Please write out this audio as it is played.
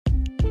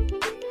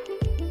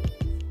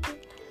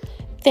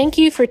Thank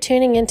you for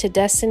tuning into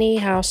Destiny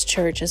House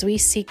Church as we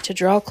seek to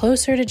draw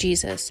closer to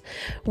Jesus.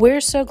 We're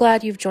so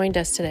glad you've joined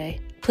us today.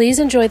 Please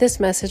enjoy this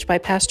message by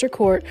Pastor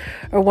Court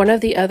or one of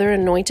the other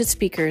anointed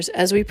speakers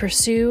as we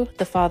pursue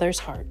the Father's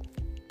heart.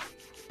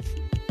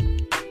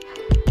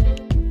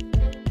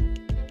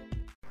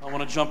 I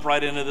want to jump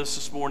right into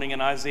this morning in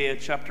Isaiah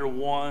chapter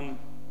 1,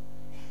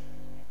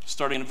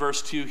 starting in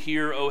verse 2.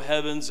 Hear, O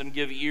heavens, and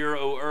give ear,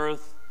 O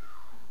earth,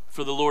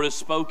 for the Lord has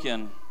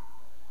spoken.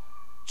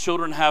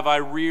 Children have I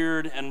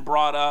reared and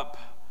brought up,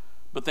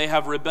 but they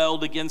have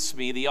rebelled against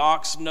me. The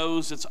ox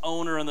knows its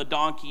owner and the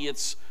donkey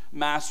its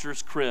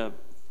master's crib.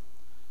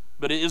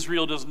 But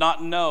Israel does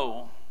not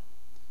know.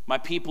 My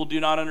people do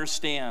not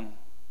understand.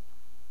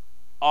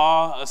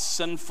 A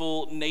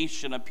sinful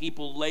nation, a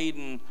people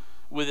laden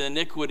with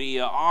iniquity,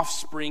 an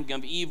offspring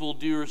of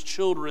evildoers,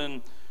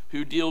 children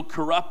who deal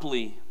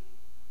corruptly.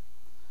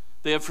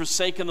 They have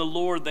forsaken the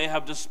Lord. They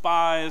have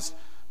despised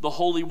the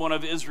Holy One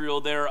of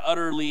Israel. They are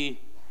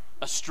utterly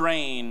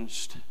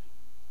estranged.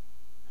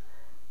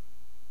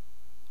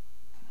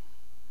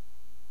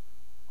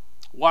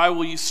 Why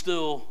will you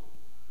still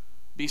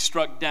be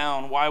struck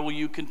down? Why will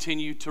you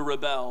continue to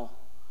rebel?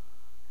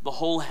 The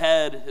whole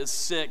head is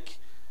sick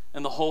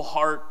and the whole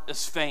heart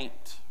is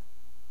faint.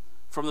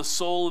 From the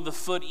sole of the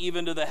foot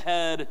even to the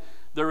head,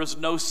 there is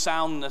no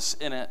soundness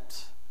in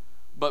it,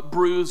 but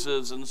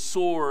bruises and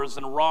sores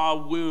and raw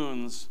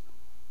wounds.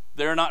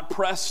 They are not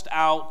pressed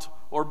out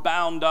or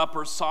bound up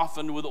or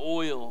softened with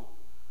oil.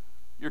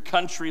 Your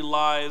country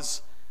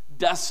lies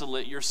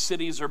desolate. Your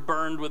cities are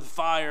burned with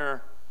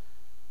fire.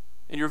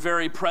 In your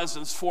very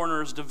presence,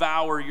 foreigners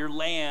devour your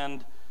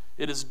land.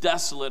 It is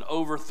desolate,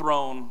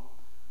 overthrown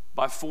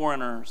by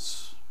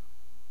foreigners.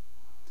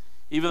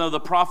 Even though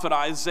the prophet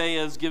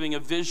Isaiah is giving a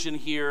vision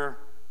here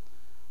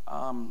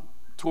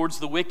towards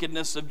the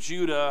wickedness of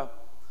Judah,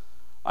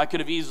 I could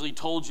have easily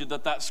told you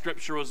that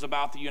scripture was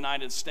about the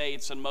United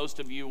States, and most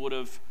of you would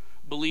have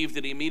believed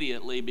it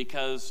immediately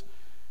because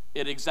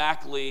it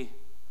exactly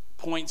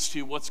points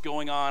to what's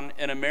going on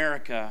in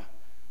America.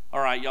 All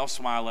right, y'all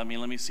smile at me.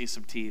 Let me see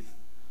some teeth.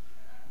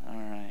 All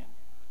right,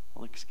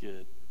 looks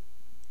good.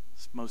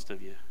 It's most of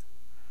you.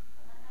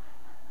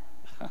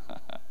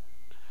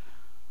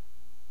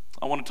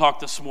 I want to talk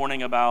this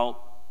morning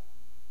about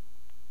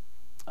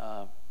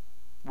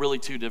really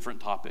two different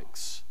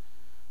topics.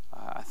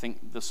 I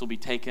think this will be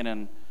taken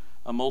in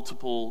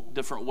multiple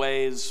different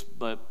ways,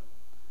 but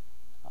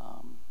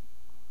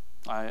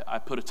I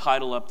put a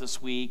title up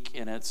this week,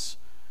 and it's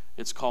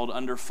called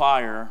Under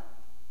Fire.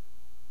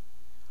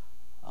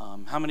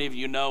 How many of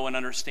you know and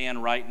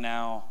understand right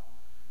now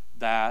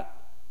that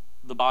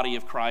the body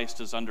of Christ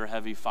is under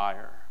heavy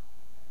fire?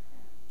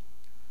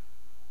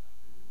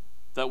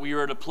 That we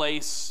are at a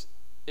place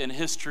in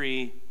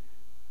history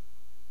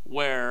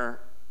where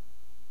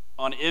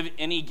on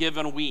any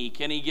given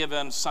week, any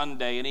given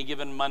Sunday, any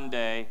given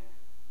Monday,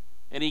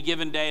 any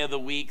given day of the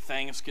week,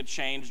 things could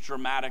change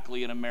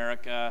dramatically in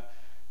America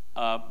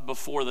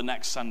before the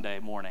next Sunday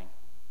morning.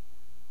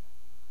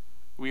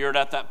 We are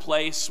at that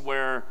place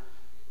where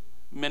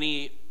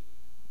many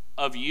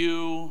of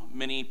you,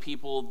 many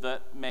people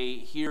that may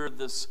hear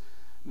this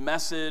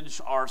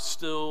message are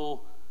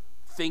still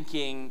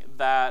thinking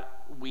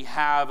that we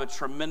have a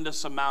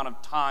tremendous amount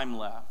of time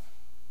left.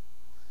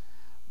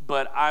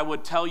 But I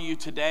would tell you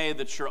today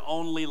that you're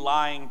only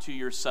lying to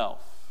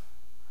yourself.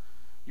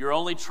 You're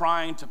only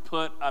trying to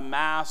put a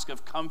mask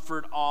of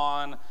comfort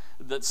on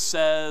that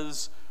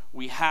says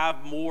we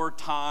have more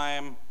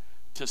time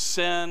to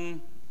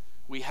sin.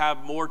 We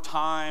have more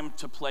time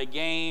to play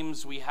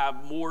games. We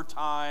have more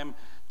time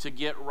to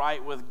get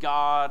right with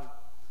God.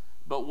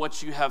 But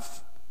what you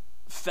have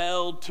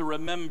failed to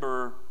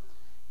remember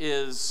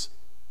is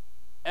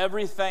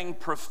everything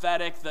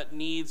prophetic that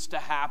needs to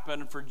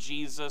happen for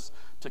Jesus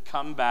to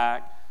come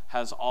back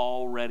has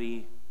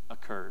already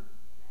occurred.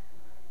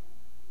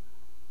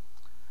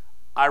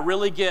 I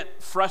really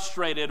get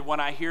frustrated when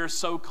I hear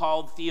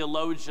so-called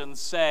theologians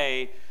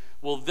say,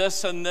 well,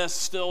 this and this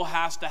still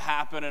has to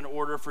happen in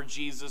order for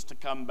Jesus to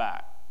come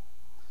back.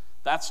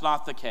 That's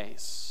not the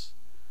case.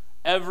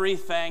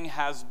 Everything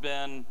has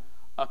been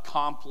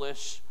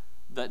accomplished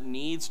that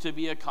needs to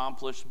be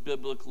accomplished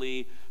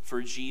biblically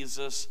for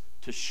Jesus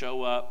to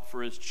show up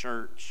for his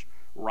church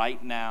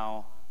right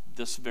now,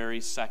 this very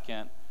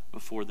second,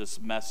 before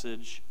this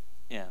message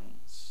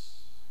ends.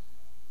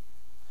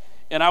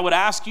 And I would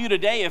ask you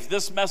today, if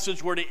this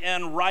message were to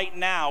end right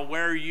now,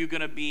 where are you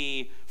going to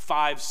be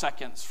 5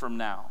 seconds from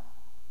now?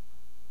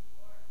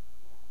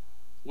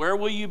 Where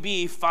will you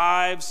be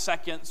 5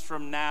 seconds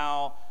from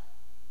now?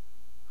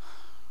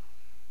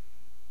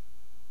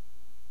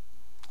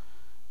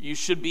 You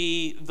should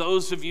be,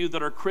 those of you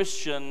that are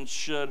Christians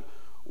should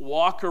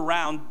walk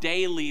around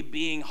daily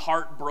being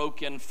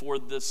heartbroken for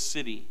this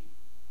city.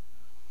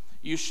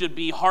 You should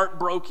be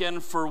heartbroken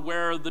for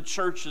where the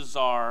churches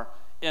are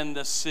in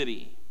this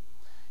city.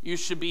 You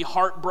should be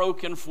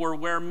heartbroken for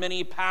where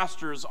many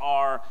pastors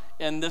are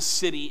in this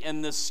city,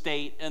 in this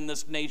state, in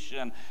this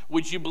nation.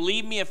 Would you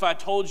believe me if I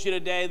told you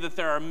today that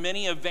there are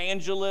many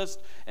evangelists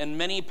and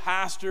many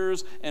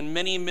pastors and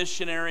many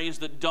missionaries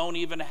that don't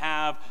even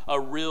have a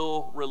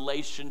real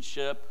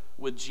relationship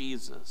with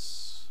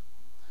Jesus?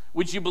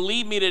 Would you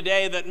believe me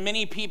today that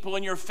many people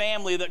in your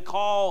family that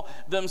call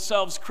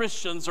themselves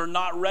Christians are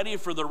not ready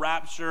for the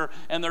rapture,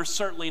 and they're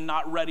certainly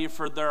not ready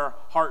for their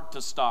heart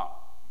to stop?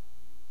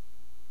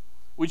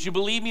 Would you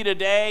believe me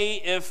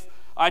today if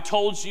I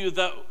told you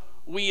that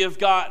we have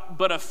got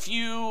but a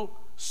few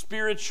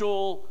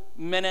spiritual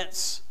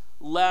minutes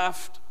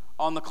left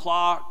on the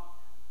clock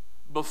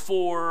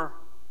before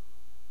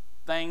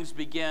things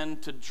begin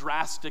to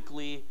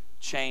drastically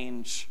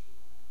change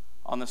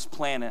on this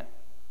planet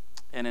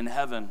and in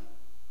heaven?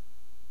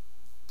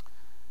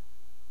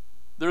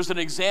 There's an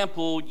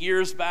example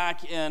years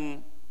back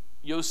in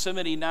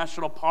Yosemite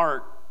National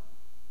Park.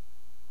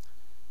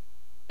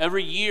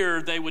 Every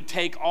year, they would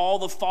take all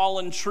the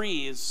fallen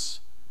trees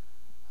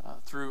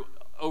through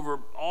over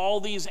all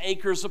these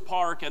acres of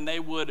park, and they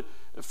would,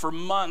 for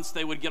months,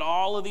 they would get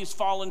all of these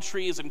fallen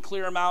trees and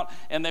clear them out,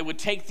 and they would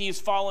take these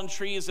fallen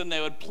trees and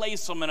they would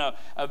place them in a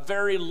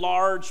very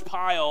large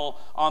pile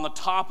on the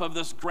top of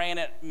this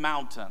granite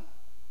mountain.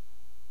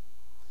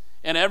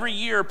 And every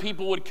year,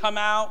 people would come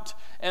out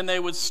and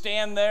they would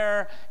stand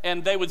there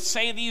and they would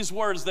say these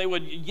words. They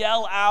would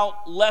yell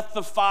out, "Let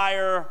the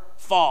fire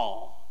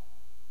fall."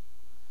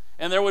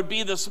 And there would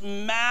be this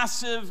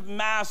massive,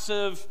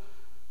 massive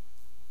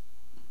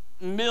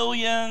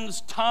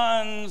millions,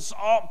 tons,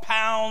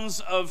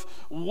 pounds of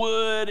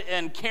wood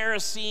and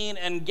kerosene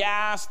and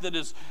gas that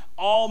is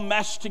all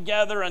meshed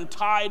together and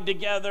tied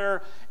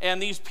together.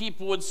 And these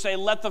people would say,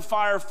 "Let the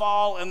fire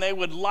fall." And they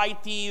would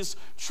light these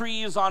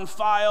trees on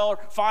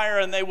fire,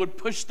 and they would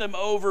push them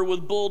over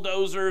with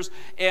bulldozers.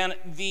 And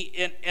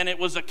it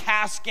was a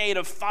cascade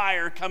of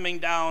fire coming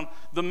down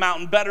the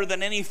mountain, better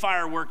than any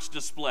fireworks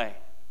display.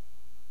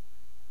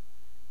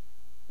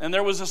 And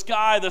there was this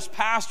guy, this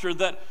pastor,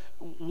 that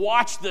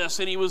watched this,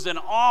 and he was in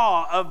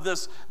awe of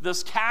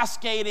this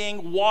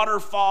cascading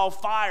waterfall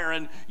fire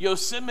in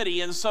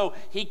Yosemite. And so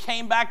he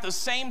came back the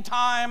same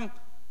time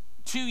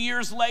 2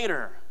 years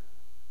later.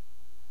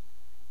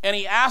 And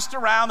he asked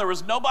around. There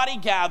was nobody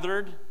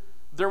gathered.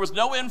 There was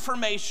no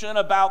information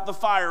about the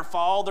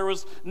firefall. There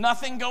was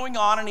nothing going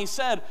on. And he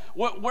said,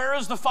 "Where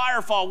is the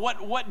firefall?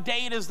 What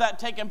date is that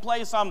taking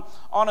place? I'm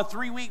on a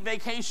 3-week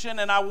vacation,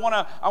 and I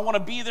want to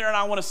be there, and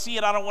I want to see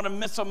it. I don't want to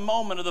miss a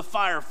moment of the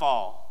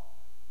firefall."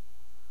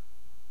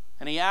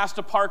 And he asked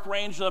a park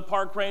ranger. The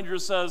park ranger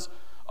says,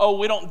 "Oh,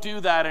 we don't do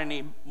that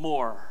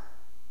anymore."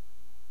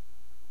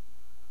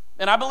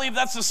 And I believe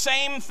that's the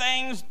same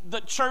things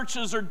that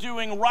churches are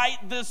doing right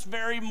this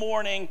very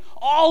morning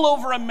all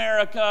over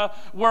America,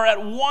 where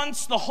at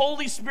once the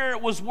Holy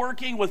Spirit was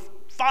working with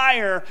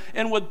fire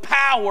and with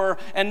power,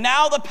 and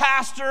now the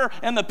pastor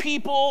and the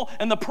people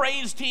and the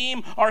praise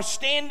team are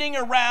standing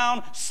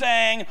around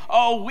saying,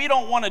 "Oh, we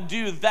don't want to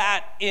do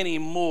that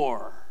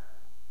anymore.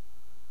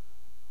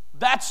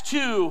 That's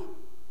too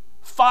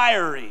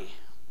fiery.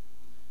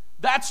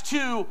 That's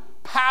too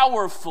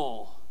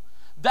powerful.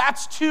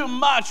 That's too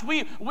much.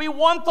 We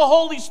want the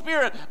Holy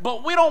Spirit,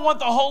 but we don't want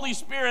the Holy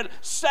Spirit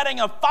setting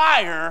a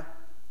fire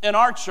in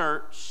our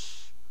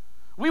church.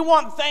 We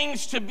want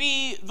things to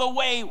be the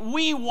way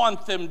we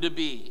want them to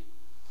be.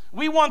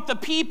 We want the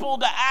people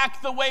to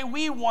act the way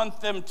we want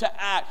them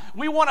to act.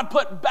 We want to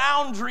put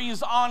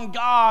boundaries on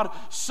God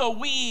so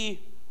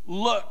we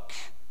look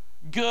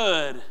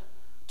good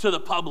to the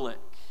public."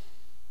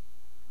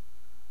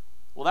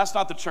 Well, that's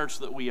not the church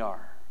that we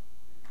are.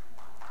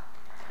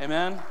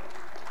 Amen?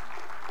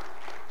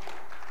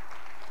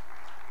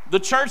 The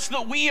church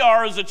that we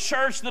are is a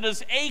church that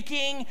is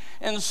aching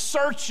and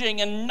searching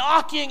and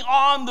knocking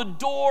on the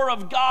door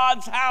of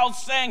God's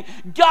house saying,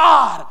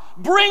 "God,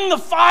 bring the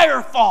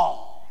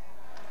firefall."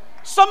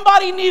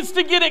 Somebody needs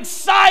to get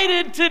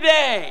excited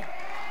today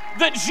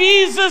that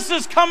Jesus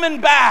is coming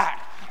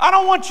back. I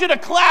don't want you to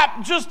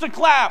clap just to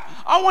clap.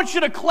 I want you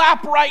to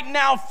clap right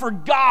now for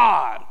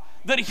God,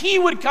 that He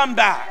would come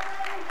back.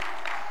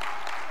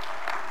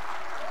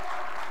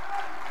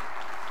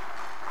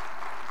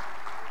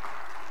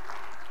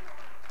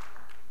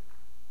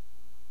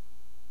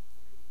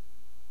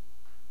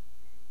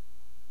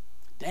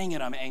 Dang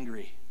it, I'm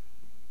angry.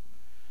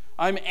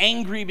 I'm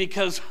angry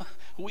because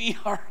we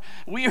are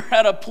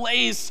at a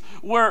place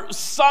where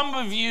some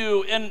of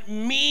you and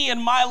me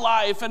in my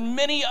life and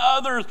many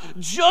others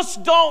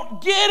just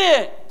don't get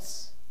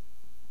it.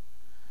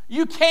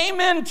 You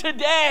came in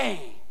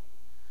today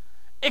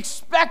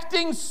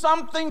expecting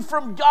something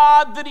from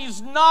God that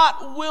He's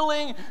not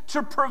willing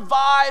to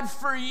provide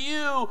for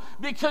you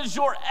because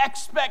your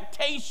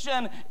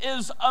expectation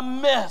is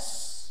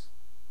amiss.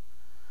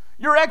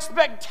 Your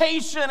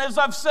expectation, as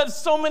I've said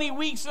so many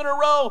weeks in a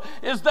row,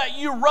 is that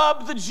you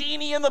rub the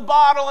genie in the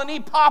bottle and he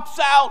pops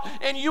out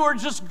and you are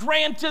just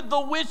granted the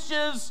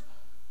wishes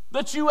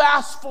that you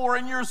asked for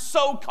in your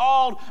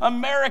so-called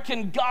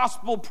American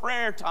gospel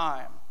prayer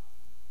time.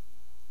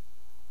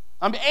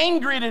 I'm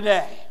angry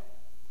today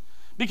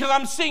because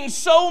I'm seeing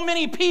so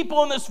many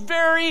people in this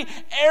very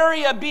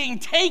area being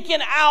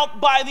taken out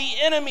by the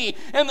enemy,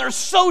 and they're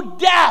so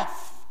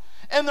deaf,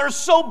 and they're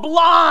so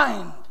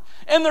blind,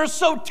 and they're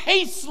so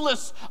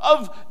tasteless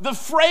of the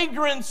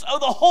fragrance of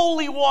the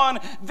Holy One.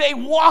 They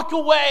walk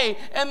away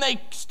and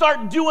they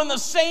start doing the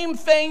same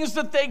things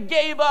that they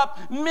gave up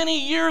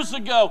many years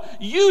ago.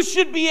 You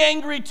should be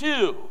angry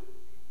too.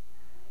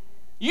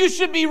 You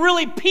should be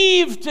really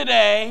peeved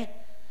today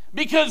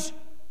because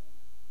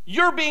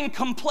you're being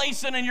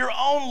complacent in your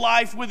own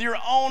life with your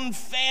own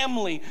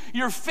family.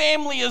 Your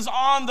family is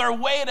on their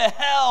way to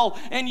hell,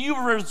 and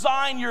you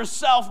resign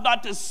yourself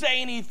not to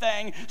say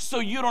anything so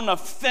you don't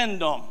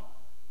offend them.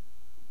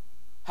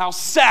 How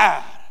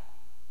sad.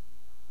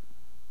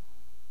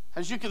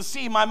 As you can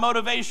see, my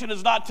motivation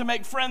is not to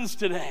make friends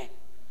today.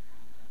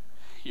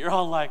 You're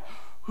all like,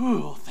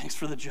 ooh, thanks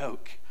for the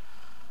joke.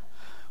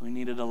 We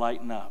needed to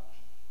lighten up.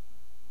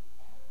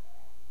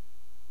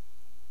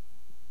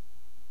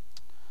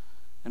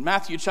 In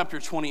Matthew chapter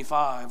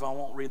 25, I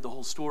won't read the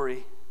whole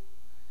story,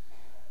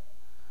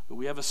 but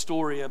we have a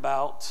story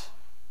about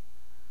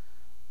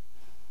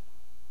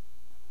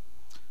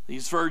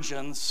these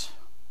virgins.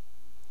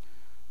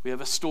 We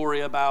have a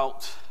story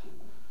about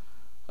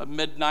a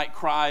midnight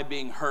cry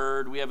being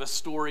heard. We have a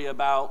story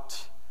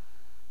about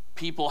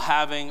people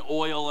having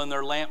oil in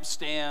their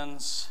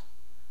lampstands,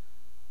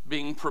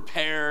 being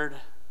prepared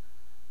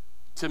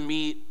to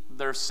meet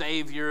their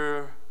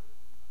Savior,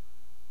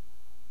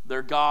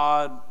 their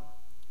God,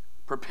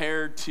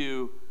 prepared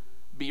to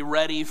be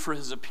ready for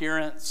his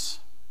appearance.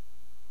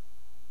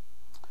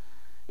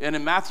 And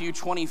in Matthew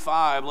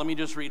 25, let me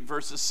just read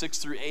verses 6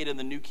 through 8 in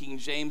the New King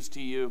James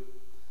to you.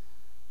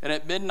 And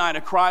at midnight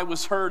a cry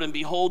was heard, and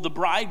behold, the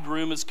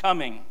bridegroom is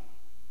coming.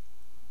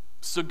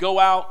 So go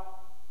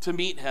out to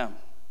meet him.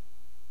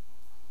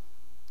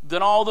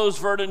 Then all those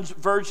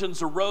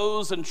virgins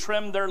arose and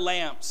trimmed their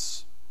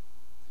lamps.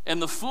 And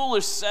the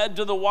foolish said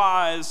to the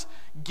wise,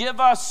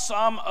 give us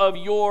some of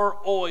your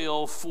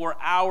oil, for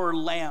our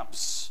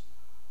lamps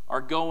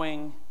are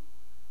going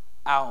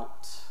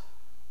out.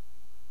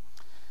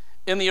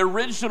 In the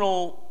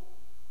original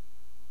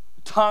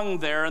tongue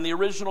there, in the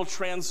original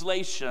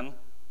translation,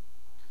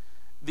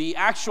 the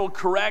actual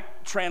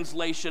correct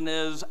translation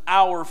is,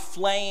 our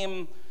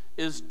flame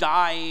is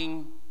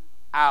dying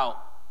out.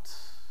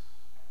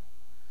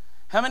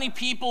 How many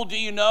people do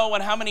you know,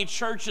 and how many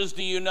churches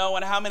do you know,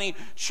 and how many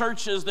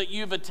churches that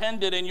you've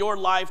attended in your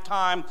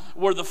lifetime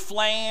where the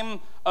flame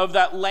of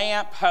that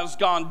lamp has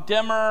gone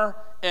dimmer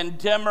and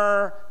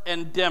dimmer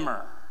and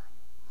dimmer?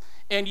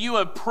 And you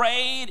have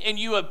prayed, and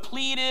you have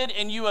pleaded,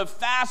 and you have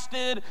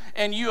fasted,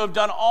 and you have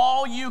done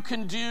all you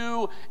can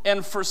do,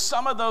 and for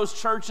some of those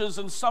churches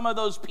and some of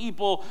those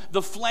people,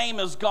 the flame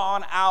has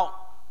gone out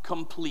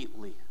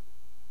completely.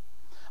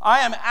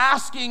 I am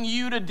asking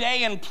you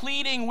today and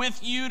pleading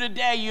with you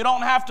today. You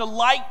don't have to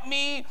like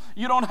me.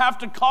 You don't have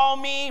to call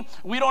me.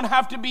 We don't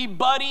have to be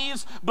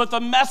buddies. But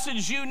the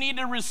message you need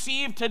to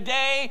receive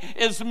today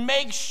is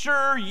make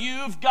sure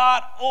you've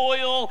got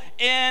oil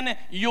in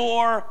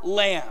your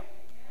lamp.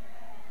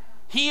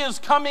 He is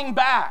coming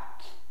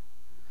back.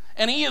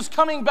 And he is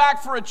coming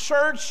back for a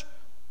church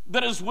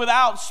that is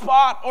without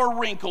spot or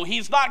wrinkle.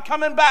 He's not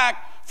coming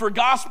back for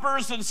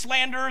gossipers and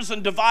slanderers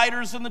and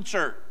dividers in the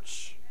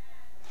church.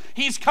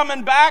 He's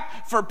coming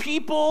back for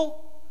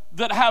people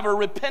that have a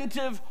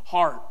repentive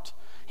heart.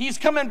 He's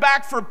coming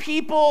back for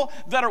people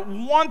that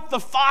want the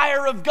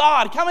fire of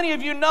God. How many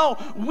of you know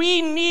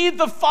we need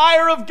the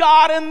fire of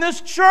God in this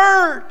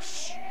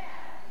church?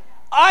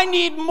 I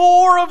need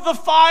more of the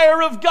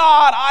fire of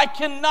God. I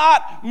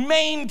cannot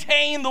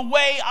maintain the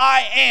way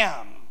I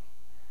am.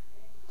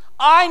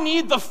 I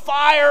need the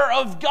fire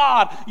of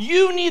God.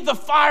 You need the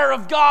fire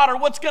of God, or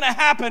what's going to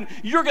happen?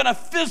 You're going to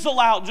fizzle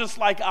out just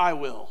like I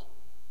will.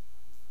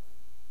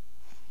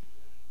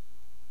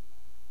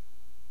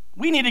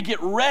 We need to get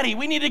ready.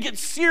 We need to get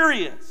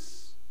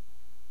serious.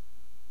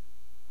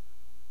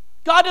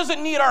 God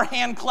doesn't need our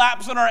hand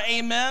claps and our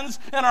amens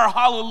and our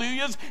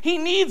hallelujahs. He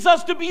needs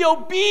us to be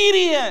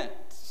obedient.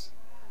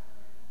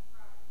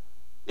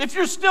 If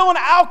you're still an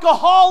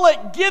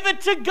alcoholic, give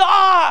it to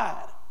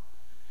God.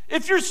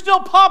 If you're still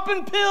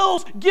popping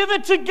pills, give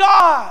it to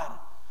God.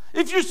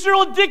 If you're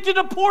still addicted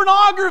to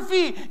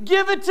pornography,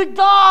 give it to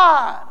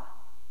God.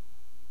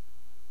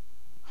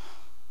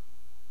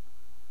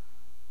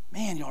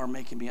 Man, y'all are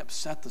making me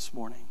upset this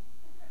morning.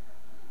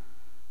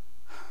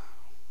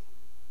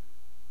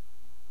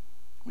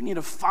 We need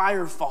a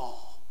fire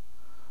fall.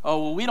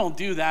 Oh, well, we don't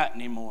do that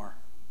anymore.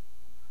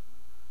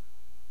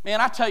 Man,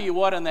 I tell you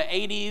what, in the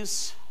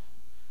 80s,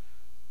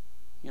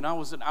 I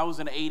was an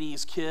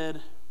 80s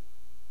kid.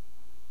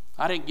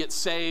 I didn't get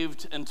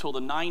saved until the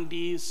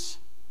 90s.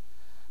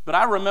 But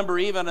I remember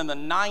even in the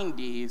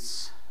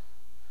 90s,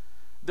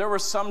 there were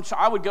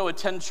I would go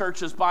attend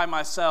churches by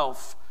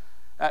myself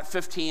at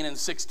 15 and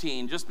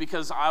 16, just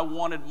because I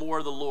wanted more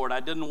of the Lord. I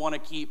didn't want to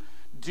keep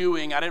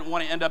doing. I didn't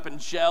want to end up in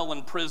jail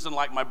and prison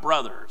like my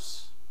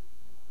brothers.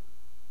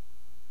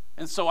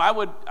 And so I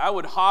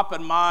would hop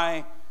in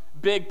my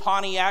big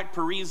Pontiac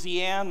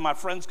Parisienne. My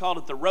friends called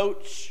it the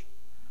Roach.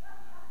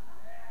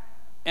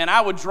 And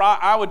I would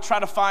try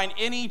to find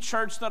any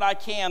church that I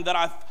can that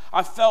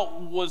I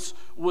felt was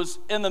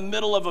in the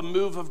middle of a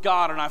move of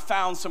God, and I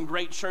found some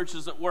great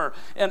churches that were.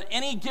 And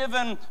any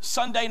given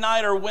Sunday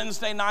night or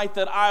Wednesday night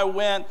that I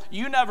went,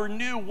 you never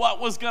knew what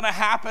was going to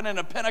happen in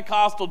a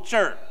Pentecostal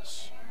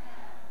church.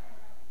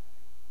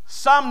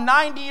 Some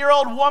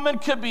 90-year-old woman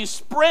could be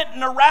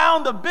sprinting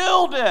around the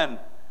building.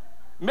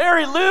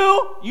 Mary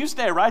Lou, you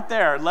stay right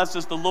there unless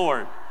it's the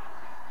Lord.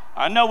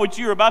 I know what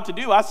you're about to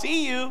do. I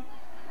see you.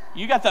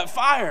 You got that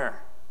fire.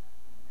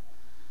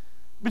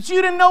 But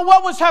you didn't know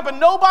what was happening.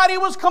 Nobody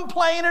was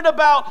complaining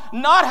about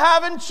not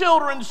having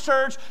children's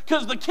church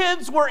because the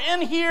kids were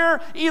in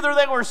here. Either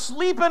they were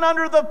sleeping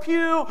under the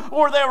pew,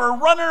 or they were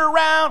running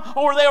around,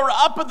 or they were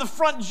up at the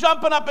front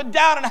jumping up and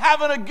down and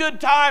having a good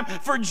time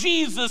for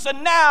Jesus.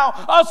 And now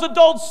us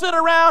adults sit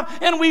around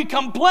and we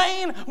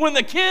complain when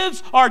the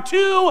kids are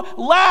too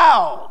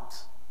loud.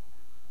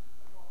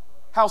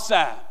 How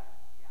sad.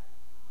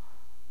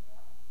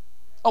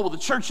 Oh, well, the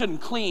church isn't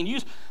clean.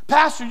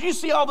 Pastor, you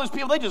see all those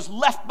people, they just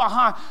left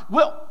behind.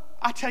 Well,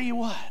 I tell you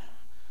what,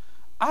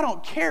 I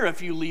don't care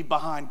if you leave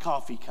behind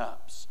coffee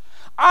cups.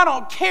 I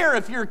don't care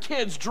if your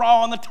kids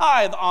draw on the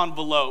tithe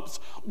envelopes.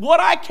 What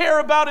I care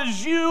about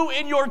is you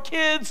and your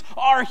kids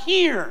are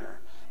here.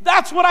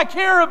 That's what I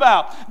care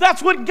about.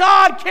 That's what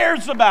God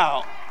cares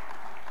about.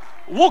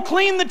 We'll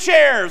clean the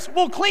chairs.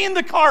 We'll clean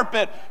the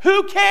carpet.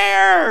 Who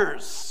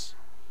cares?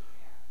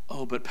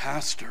 Oh, but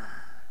Pastor,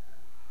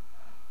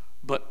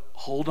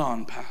 hold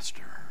on,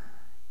 Pastor.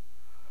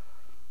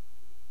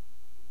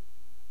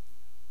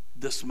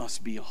 This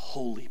must be a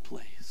holy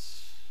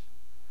place.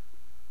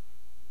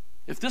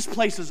 If this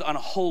place is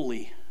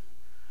unholy,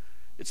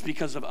 it's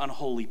because of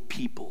unholy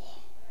people.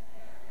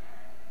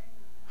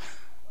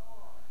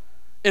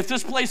 If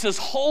this place is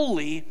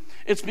holy,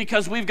 it's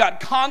because we've got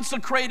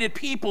consecrated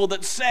people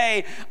that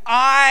say,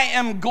 I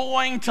am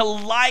going to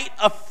light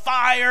a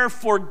fire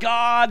for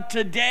God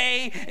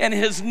today in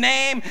His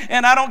name,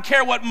 and I don't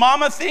care what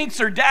mama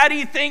thinks or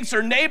daddy thinks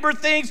or neighbor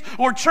thinks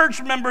or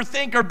church member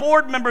think or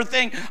board member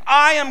think.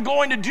 I am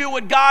going to do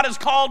what God has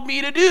called me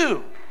to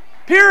do.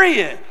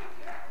 Period.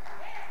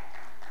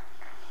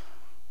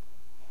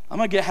 I'm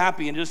going to get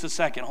happy in just a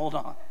second. Hold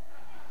on.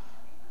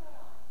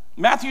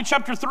 Matthew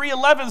chapter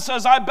 3:11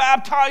 says, I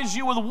baptize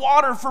you with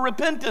water for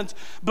repentance,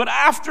 but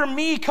after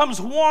me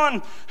comes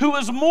one who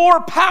is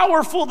more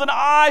powerful than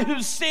I,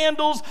 whose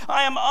sandals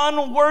I am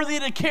unworthy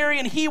to carry,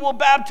 and He will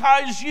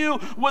baptize you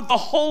with the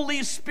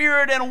Holy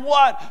Spirit and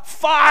what?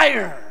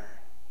 Fire.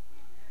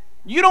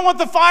 You don't want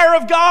the fire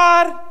of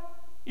God?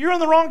 You're in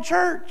the wrong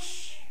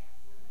church.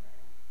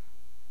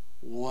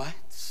 What?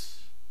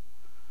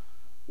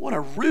 What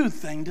a rude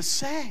thing to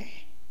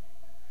say.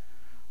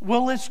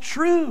 Well, it's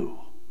true.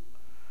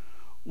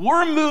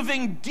 We're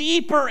moving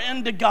deeper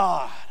into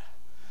God.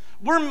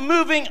 We're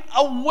moving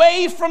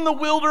away from the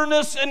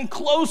wilderness and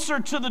closer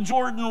to the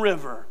Jordan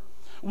River.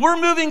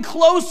 We're moving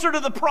closer to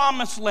the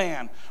promised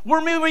land. We're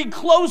moving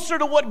closer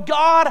to what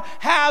God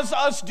has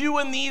us do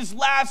in these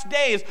last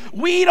days.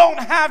 We don't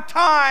have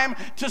time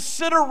to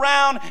sit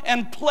around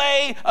and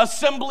play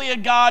Assembly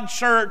of God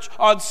church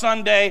on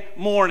Sunday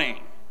morning.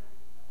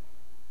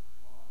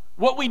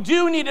 What we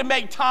do need to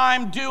make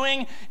time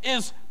doing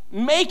is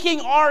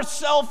making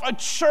ourselves a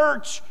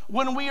church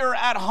when we are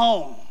at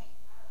home,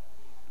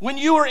 when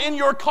you are in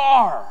your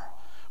car,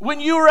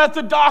 when you are at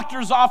the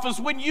doctor's office,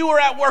 when you are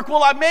at work.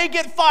 Well, I may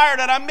get fired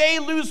and I may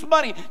lose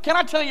money. Can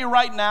I tell you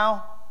right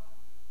now?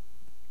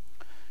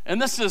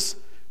 And this is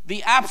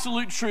the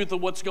absolute truth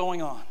of what's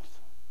going on.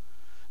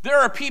 There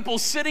are people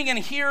sitting in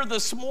here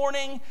this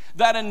morning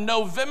that in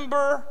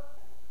November,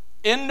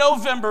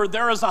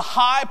 there is a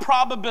high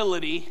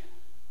probability,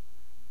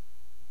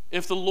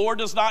 if the Lord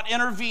does not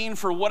intervene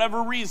for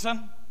whatever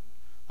reason,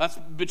 that's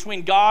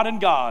between God and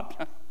God,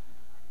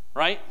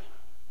 right?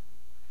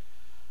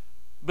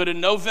 But in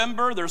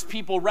November, there's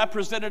people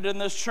represented in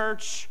this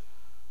church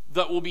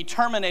that will be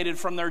terminated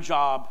from their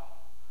job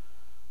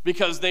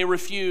because they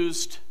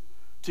refused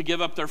to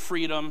give up their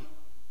freedom.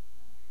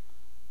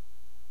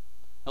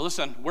 Now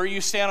listen, where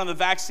you stand on the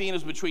vaccine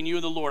is between you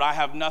and the Lord. I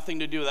have nothing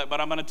to do with that, but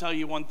I'm going to tell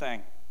you one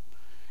thing.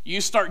 You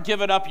start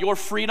giving up your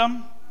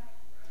freedom,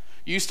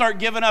 you start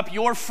giving up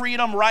your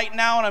freedom right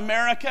now in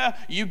America,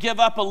 you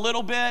give up a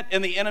little bit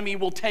and the enemy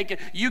will take it.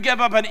 You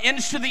give up an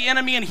inch to the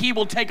enemy and he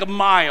will take a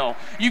mile.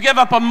 You give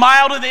up a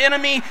mile to the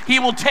enemy, he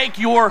will take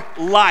your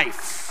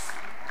life.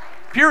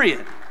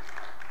 Period.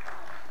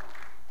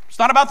 It's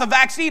not about the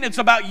vaccine, it's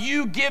about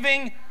you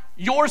giving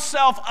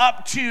yourself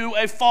up to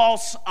a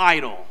false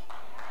idol.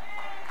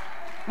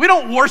 We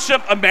don't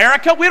worship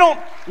America. We don't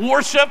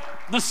worship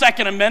the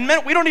Second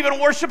Amendment. We don't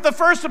even worship the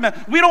First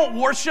Amendment. We don't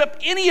worship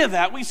any of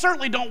that. We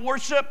certainly don't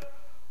worship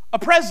a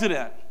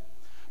president.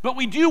 But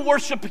we do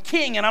worship a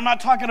king, and I'm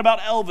not talking about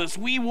Elvis.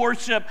 We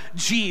worship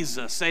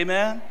Jesus.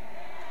 Amen?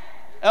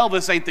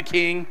 Elvis ain't the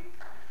king.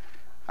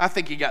 I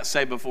think he got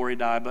saved before he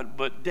died.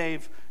 But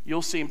Dave,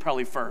 you'll see him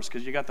probably first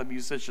because you got the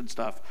musician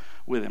stuff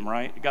with him,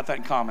 right? You got that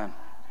in common.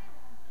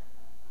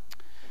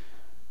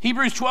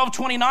 Hebrews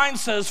 12:29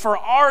 says, "For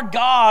our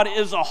God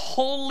is a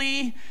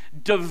holy,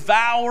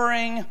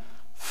 devouring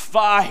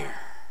fire."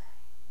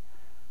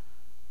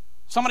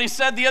 Somebody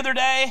said the other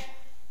day,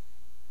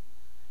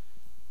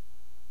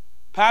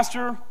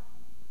 "Pastor,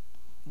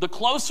 the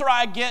closer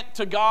I get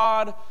to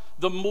God,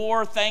 the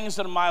more things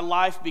in my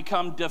life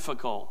become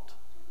difficult."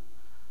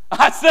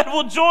 I said,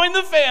 "Well, join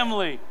the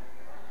family.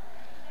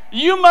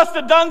 You must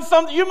have done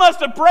something. You must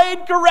have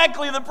prayed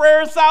correctly the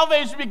prayer of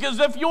salvation, because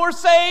if you're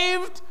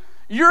saved,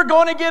 you're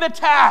going to get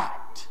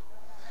attacked.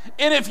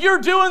 And if you're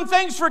doing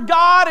things for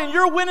God and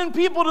you're winning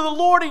people to the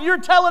Lord and you're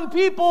telling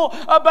people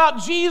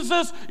about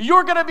Jesus,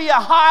 you're going to be a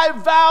high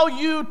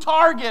value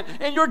target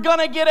and you're going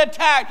to get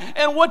attacked.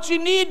 And what you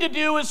need to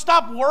do is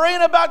stop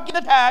worrying about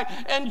getting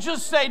attacked and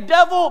just say,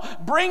 'Devil,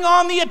 bring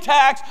on the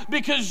attacks,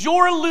 because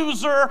you're a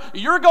loser.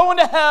 You're going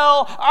to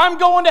hell. I'm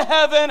going to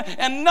heaven,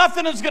 and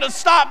nothing is going to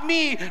stop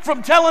me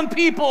from telling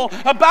people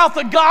about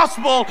the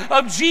gospel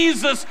of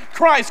Jesus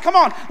Christ.'" Come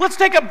on, let's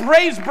take a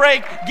praise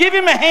break. Give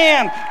him a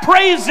hand.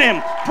 Praise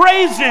him.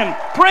 Praise him.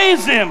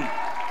 Praise him.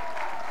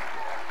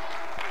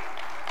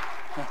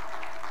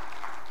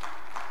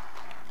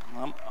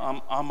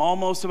 I'm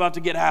almost about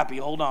to get happy.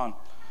 Hold on.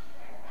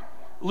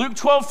 Luke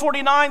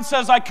 12:49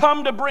 says, "I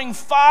come to bring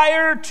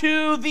fire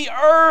to the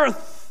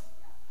earth."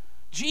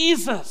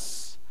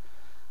 Jesus.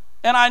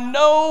 And I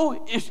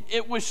know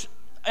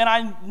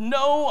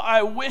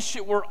I wish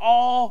it were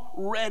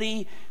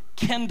already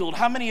kindled.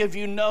 How many of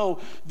you know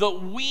that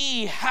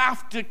we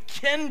have to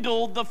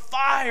kindle the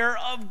fire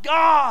of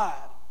God?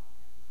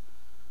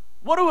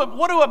 What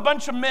do a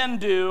bunch of men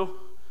do?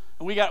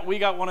 And we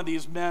got one of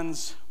these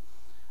men's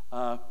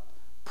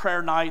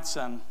prayer nights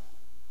and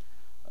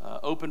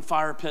open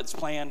fire pits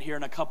planned here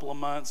in a couple of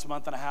months, a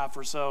month and a half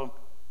or so.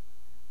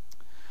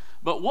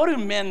 But what do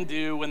men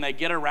do when they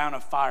get around a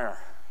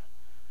fire?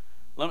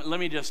 Let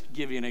me just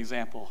give you an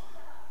example.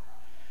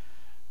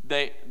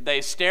 They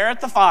stare at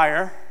the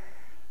fire.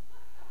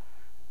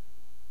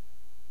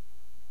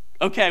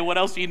 Okay, what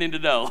else do you need to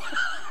know?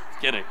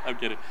 I'm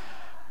kidding.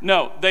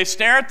 No, they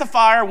stare at the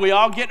fire. We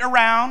all get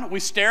around.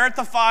 We stare at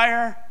the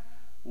fire.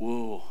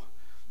 Whoa,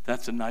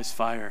 that's a nice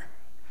fire,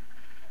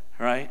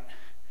 right?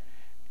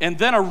 And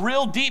then a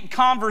real deep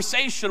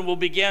conversation will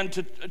begin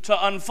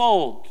to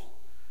unfold.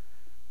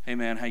 "Hey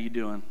man, how you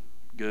doing?"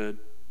 "Good."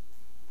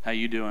 "How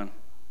you doing?"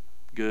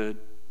 "Good."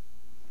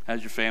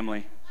 "How's your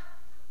family?"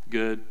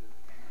 "Good."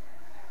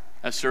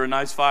 "That's sure a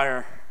nice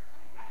fire.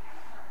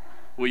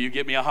 Will you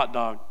get me a hot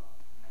dog?"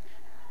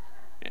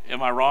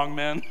 Am I wrong,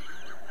 men?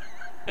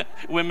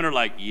 Women are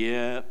like,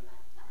 yeah.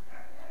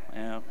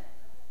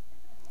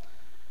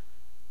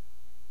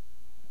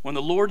 When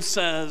the Lord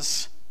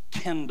says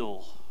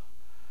kindle,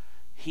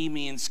 he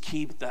means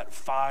keep that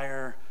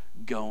fire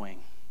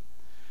going.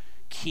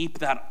 Keep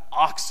that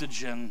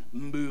oxygen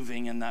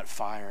moving in that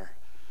fire.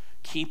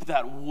 Keep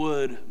that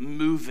wood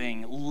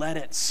moving. Let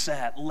it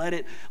set. Let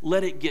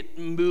it get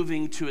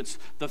moving to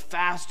the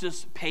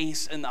fastest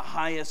pace and the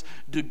highest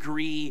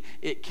degree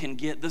it can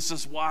get. This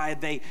is why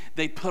they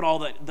put all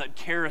the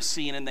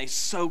kerosene, and they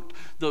soaked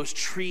those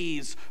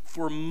trees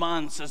for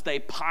months as they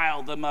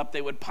piled them up.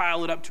 They would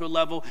pile it up to a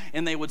level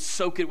and they would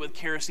soak it with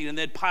kerosene, and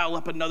they'd pile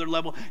up another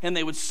level and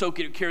they would soak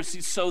it with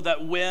kerosene, so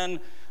that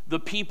when the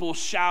people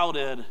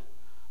shouted,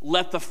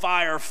 "Let the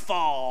fire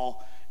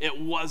fall,"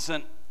 it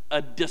wasn't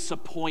a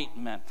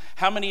disappointment.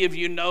 How many of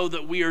you know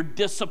that we are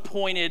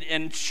disappointed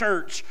in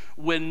church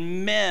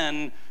when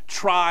men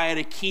try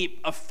to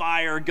keep a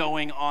fire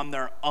going on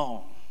their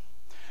own?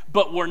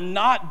 But we're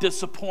not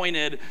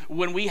disappointed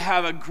when we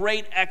have a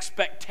great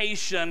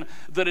expectation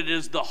that it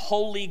is the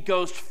Holy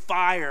Ghost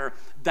fire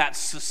that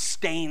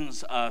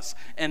sustains us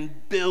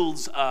and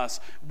builds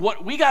us.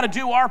 We got to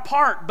do our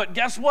part, but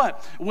guess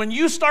what? When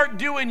you start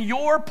doing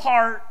your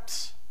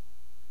part,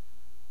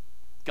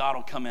 God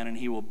will come in and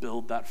he will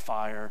build that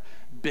fire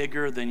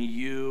bigger than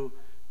you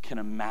can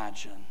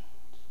imagine.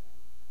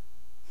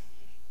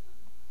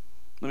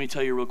 Let me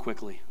tell you real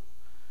quickly.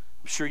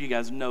 I'm sure you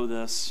guys know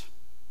this.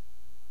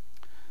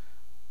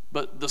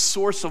 But the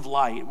source of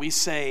light, we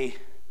say,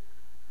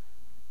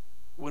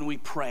 when we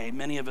pray,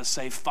 many of us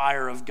say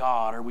fire of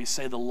God, or we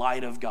say the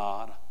light of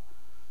God.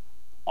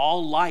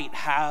 All light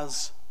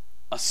has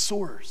a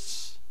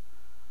source.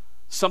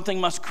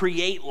 Something must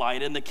create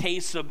light. In the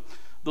case of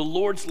the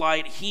Lord's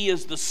light, he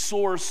is the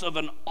source of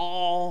an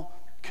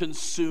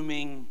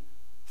all-consuming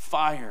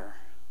fire.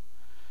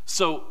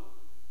 So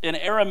in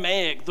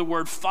Aramaic, the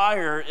word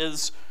fire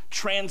is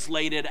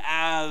translated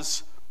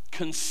as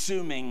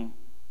consuming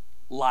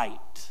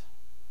light.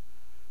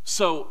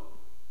 So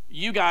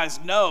you guys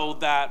know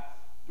that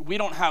we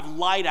don't have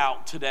light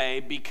out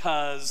today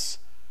because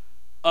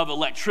of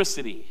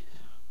electricity.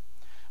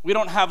 We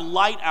don't have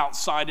light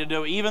outside to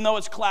do, even though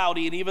it's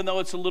cloudy and even though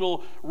it's a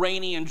little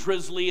rainy and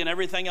drizzly and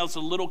everything else a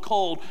little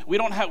cold. We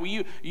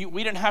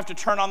didn't have to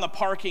turn on the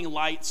parking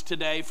lights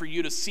today for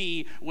you to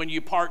see when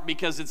you park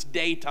because it's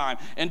daytime.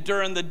 And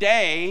during the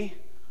day,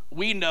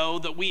 we know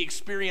that we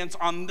experience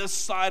on this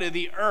side of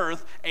the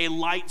earth a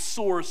light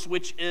source,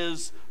 which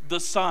is the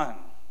sun.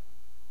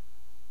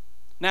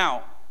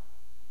 Now,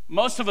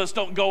 Most of us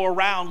don't go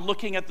around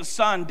looking at the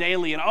sun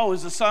daily and, oh,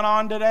 is the sun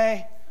on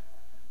today?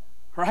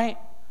 Right?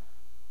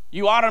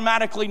 You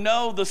automatically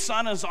know the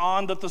sun is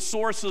on, that the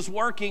source is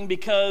working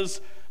because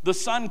the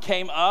sun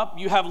came up.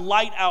 You have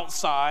light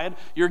outside.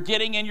 You're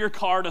getting in your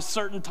car at a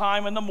certain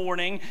time in the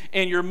morning,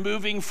 and you're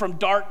moving from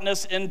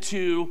darkness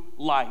into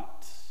light.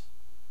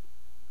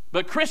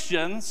 But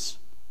Christians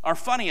are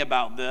funny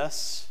about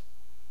this.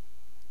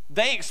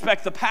 They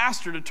expect the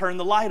pastor to turn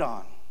the light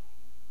on.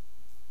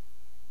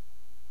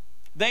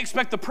 They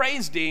expect the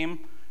praise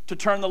team to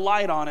turn the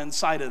light on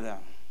inside of them.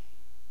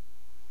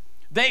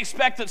 They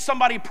expect that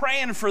somebody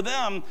praying for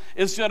them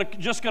is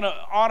just going to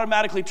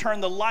automatically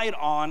turn the light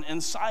on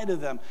inside of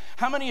them.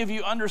 How many of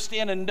you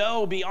understand and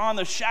know beyond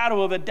the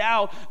shadow of a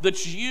doubt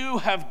that you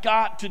have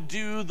got to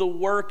do the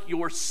work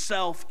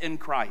yourself in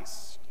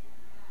Christ?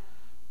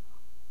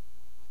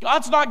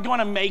 God's not going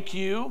to make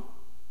you.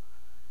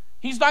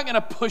 He's not going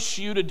to push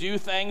you to do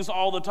things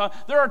all the time.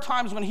 There are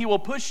times when he will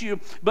push you,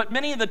 but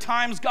many of the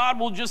times God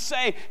will just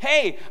say,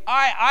 hey,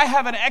 I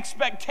have an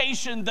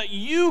expectation that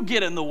you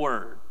get in the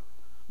Word,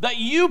 that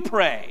you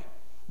pray,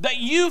 that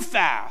you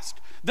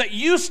fast, that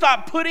you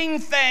stop putting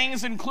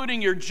things,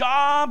 including your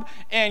job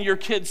and your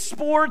kids'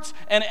 sports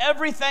and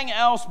everything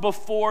else,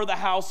 before the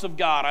house of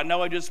God. I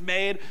know I just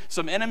made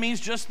some enemies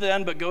just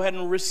then, but go ahead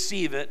and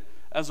receive it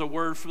as a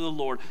word from the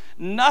Lord.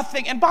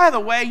 Nothing, and by the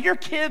way, your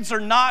kids are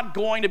not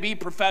going to be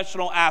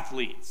professional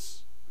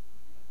athletes.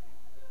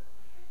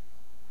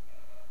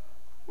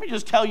 Let me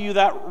just tell you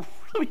that.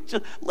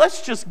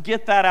 Let's just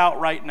get that out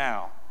right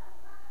now.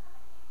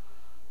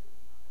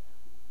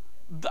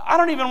 I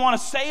don't even want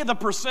to say the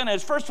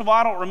percentage. First of all,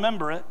 I don't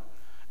remember it.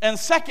 And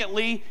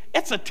secondly,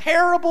 it's a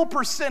terrible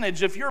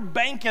percentage if you're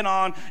banking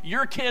on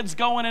your kids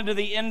going into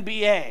the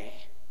NBA,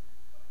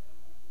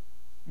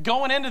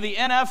 going into the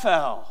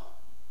NFL.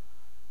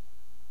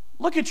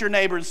 Look at your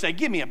neighbor and say,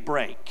 give me a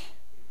break.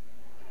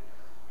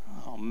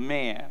 Oh,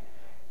 man.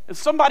 If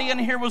somebody in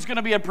here was going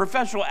to be a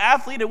professional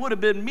athlete, it would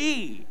have been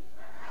me.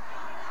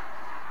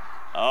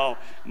 Oh,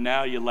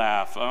 now you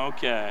laugh.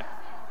 Okay.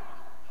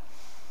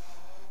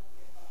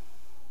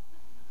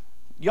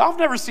 Y'all have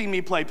never seen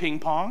me play ping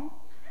pong.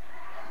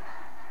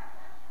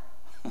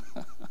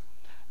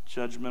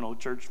 Judgmental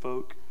church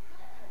folk.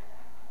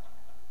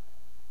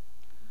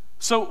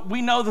 So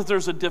we know that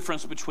there's a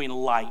difference between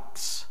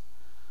lights.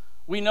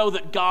 We know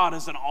that God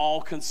is an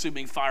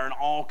all-consuming fire, an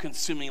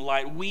all-consuming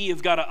light. We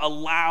have got to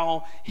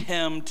allow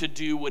him to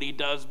do what he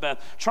does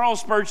best.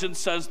 Charles Spurgeon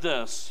says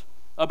this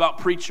about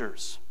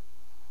preachers: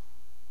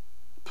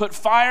 put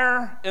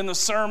fire in the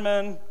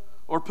sermon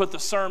or put the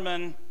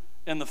sermon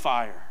in the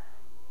fire.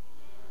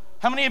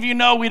 How many of you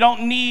know we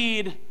don't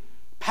need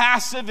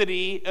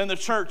passivity in the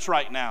church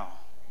right now?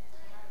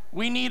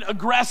 We need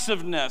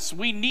aggressiveness.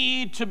 We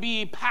need to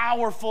be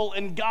powerful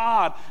in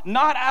God,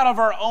 not out of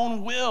our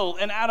own will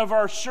and out of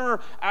our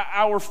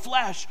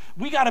flesh.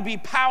 We got to be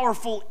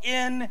powerful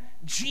in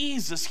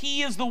Jesus.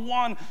 He is the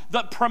one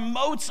that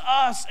promotes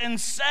us and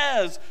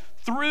says,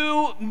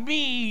 through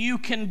me you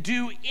can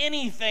do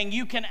anything,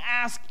 you can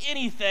ask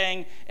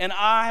anything, and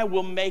I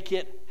will make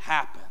it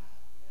happen.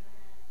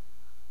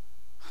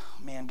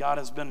 Man, God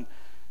has been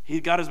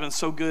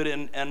so good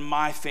in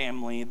my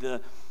family.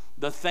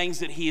 The things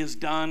that he has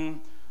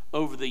done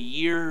over the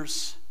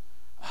years,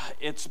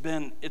 it's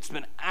been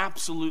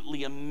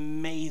absolutely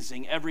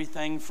amazing.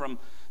 Everything from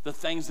the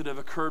things that have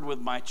occurred with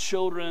my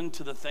children,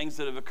 to the things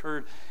that have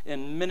occurred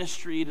in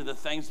ministry, to the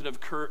things that have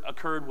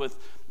occurred with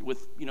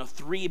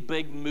 3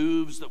 big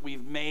moves that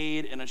we've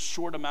made in a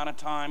short amount of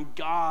time.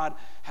 God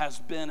has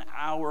been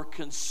our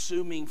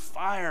consuming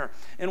fire.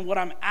 And what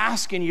I'm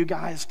asking you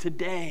guys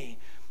today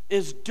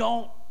is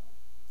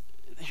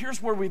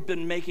here's where we've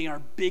been making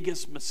our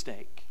biggest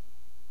mistake.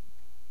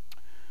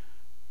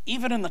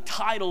 Even in the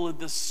title of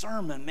this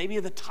sermon, maybe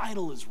the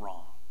title is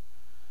wrong,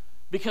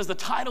 because the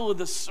title of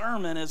the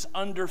sermon is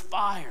Under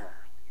Fire.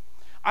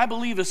 I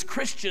believe as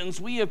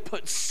Christians, we have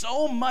put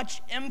so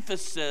much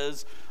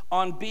emphasis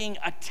on being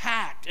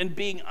attacked and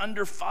being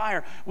under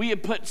fire. We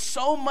have put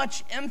so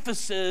much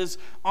emphasis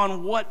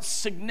on what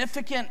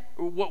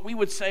we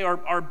would say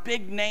are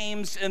big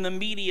names in the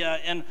media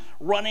and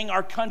running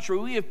our country.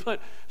 We have put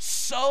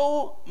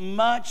so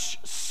much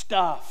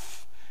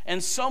stuff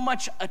and so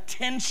much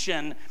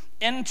attention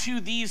into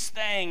these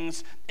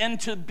things,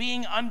 into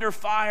being under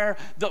fire,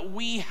 that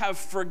we have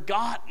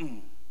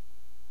forgotten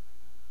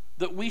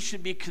that we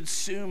should be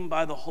consumed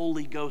by the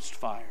Holy Ghost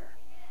fire.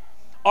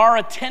 Our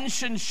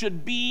attention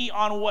should be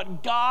on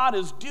what God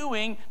is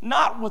doing,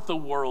 not what the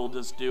world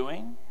is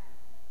doing.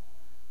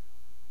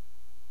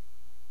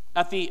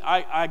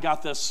 I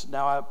got this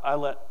now. I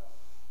let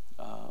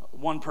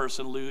one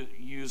person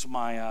use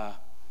my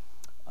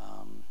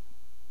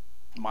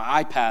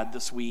my iPad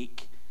this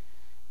week,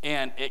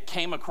 and it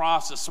came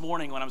across this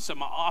morning when I was at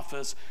my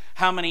office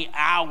how many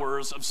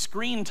hours of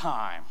screen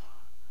time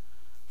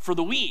for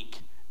the week,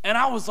 and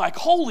I was like,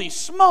 holy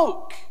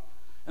smoke!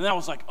 And then I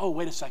was like, oh,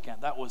 wait a second,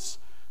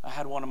 I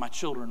had one of my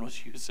children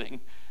was using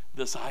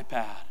this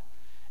iPad.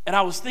 And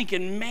I was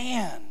thinking,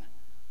 man,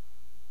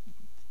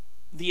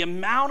 the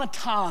amount of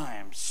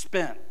time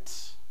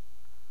spent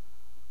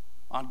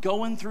on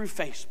going through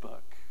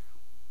Facebook,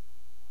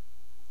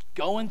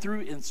 going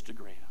through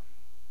Instagram,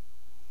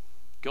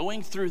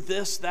 going through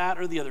this, that,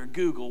 or the other,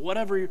 Google,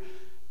 whatever,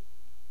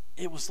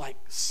 it was like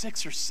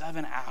 6 or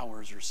 7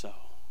 hours or so.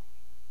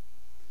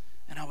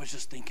 And I was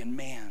just thinking,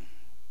 man,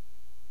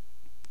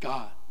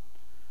 God,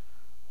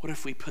 what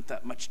if we put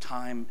that much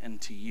time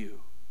into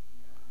you?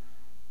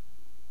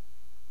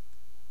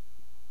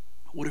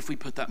 What if we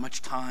put that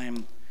much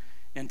time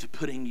into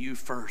putting you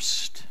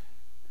first?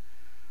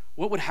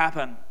 What would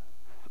happen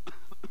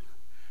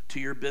to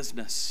your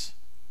business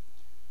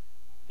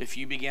if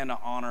you began to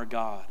honor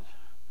God?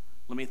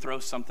 Let me throw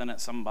something at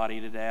somebody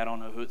today. I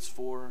don't know who it's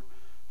for. I'm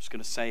just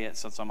going to say it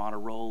since I'm on a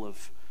roll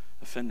of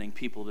offending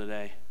people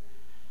today.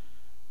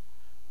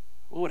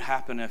 What would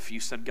happen if you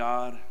said,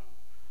 God,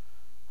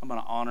 I'm going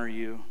to honor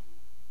you,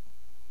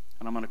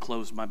 and I'm going to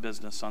close my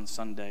business on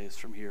Sundays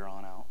from here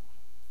on out?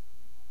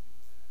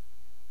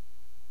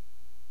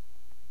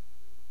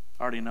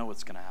 I already know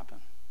what's going to happen.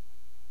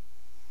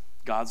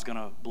 God's going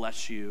to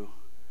bless you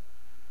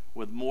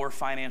with more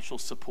financial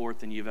support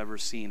than you've ever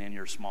seen in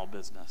your small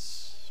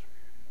business.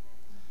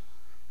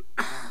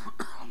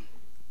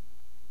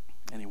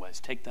 Anyways,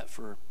 take that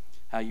for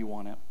how you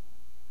want it.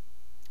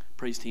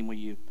 Praise team, will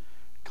you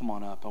come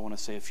on up? I want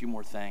to say a few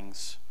more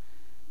things,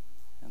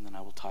 and then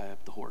I will tie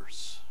up the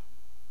horse.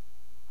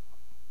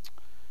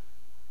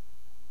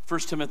 1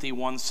 Timothy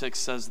 1:6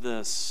 says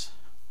this,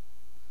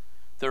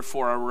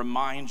 therefore I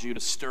remind you to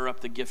stir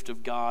up the gift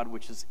of God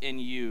which is in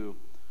you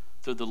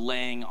through the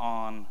laying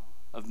on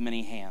of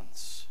many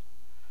hands.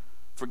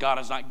 For God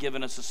has not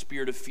given us a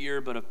spirit of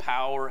fear, but of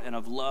power and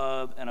of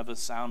love and of a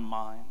sound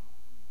mind.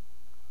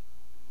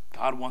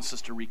 God wants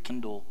us to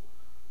rekindle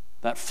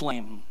that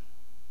flame.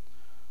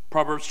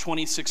 Proverbs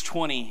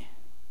 26:20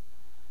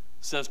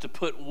 says to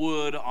put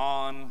wood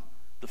on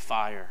the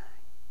fire.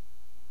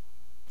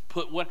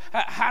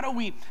 How do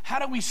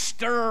we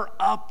stir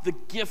up the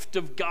gift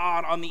of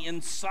God on the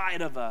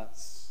inside of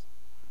us?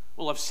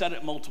 Well, I've said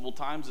it multiple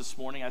times this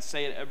morning. I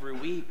say it every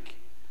week.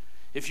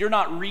 If you're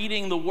not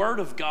reading the Word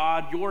of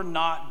God, you're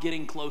not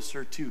getting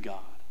closer to God.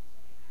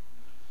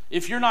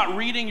 If you're not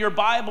reading your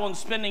Bible and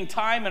spending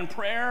time in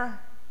prayer,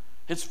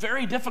 it's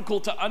very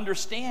difficult to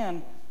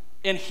understand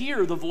and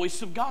hear the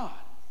voice of God.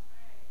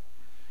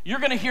 You're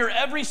going to hear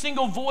every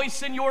single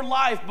voice in your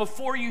life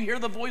before you hear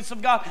the voice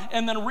of God,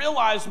 and then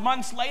realize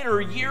months later,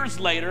 or years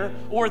later,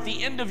 or at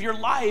the end of your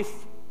life,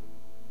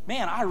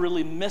 man, I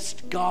really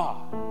missed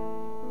God.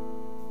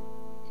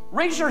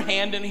 Raise your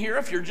hand in here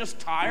if you're just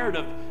tired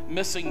of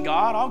missing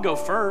God. I'll go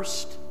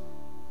first.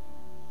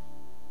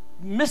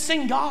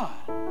 Missing God.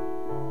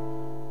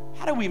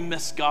 How do we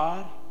miss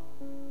God?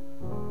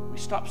 We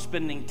stop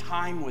spending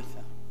time with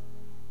Him.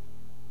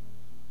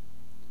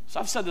 So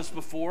I've said this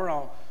before.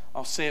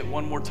 I'll say it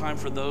one more time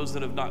for those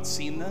that have not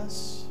seen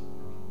this.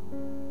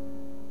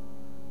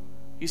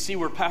 You see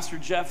where Pastor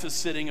Jeff is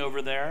sitting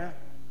over there.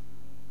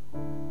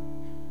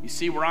 You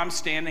see where I'm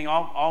standing.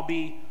 I'll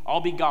be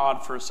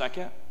God for a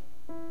second.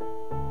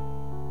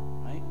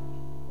 Right?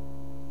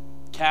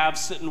 Cav's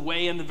sitting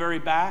way in the very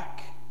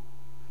back.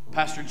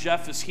 Pastor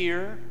Jeff is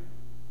here.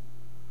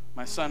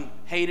 My son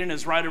Hayden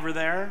is right over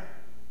there.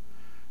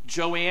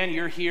 Joanne,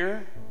 you're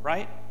here,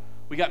 right?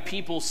 We got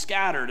people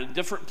scattered in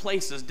different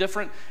places,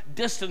 different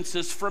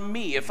distances from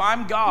me. If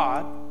I'm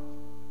God,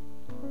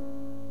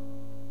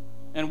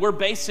 and we're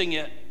basing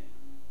it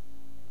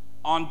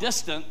on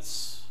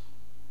distance,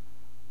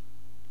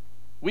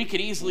 we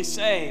could easily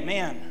say,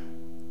 man,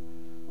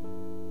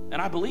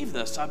 and I believe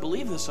this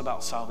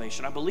about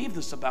salvation. I believe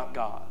this about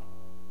God.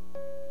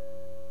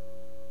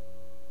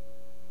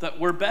 That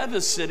where Bev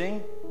is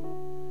sitting,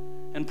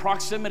 in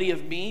proximity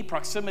of me,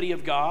 proximity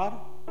of God,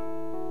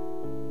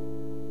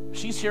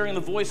 she's hearing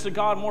the voice of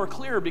God more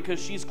clear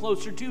because she's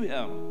closer to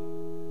Him.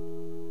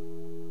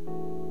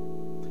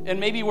 And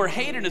maybe where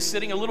Hayden is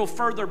sitting a little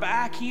further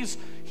back, he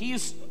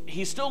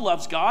still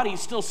loves God.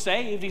 He's still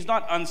saved. He's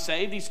not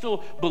unsaved. He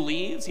still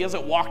believes. He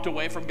hasn't walked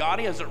away from God.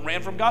 He hasn't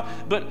ran from God.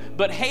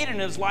 But Hayden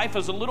in his life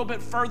is a little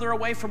bit further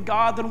away from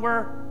God than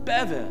where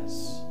Bev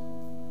is.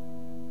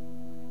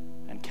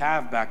 And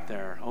Cav back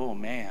there, oh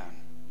man.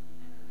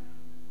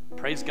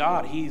 Praise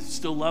God, he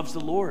still loves the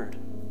Lord.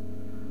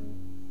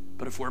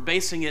 But if we're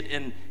basing it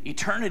in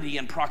eternity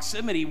and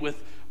proximity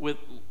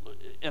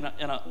in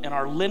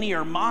our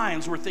linear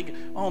minds, we're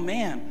thinking, oh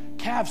man,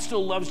 Cav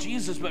still loves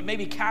Jesus, but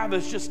maybe Cav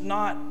is just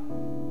not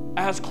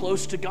as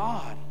close to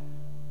God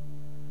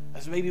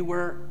as maybe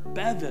where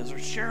Bev is or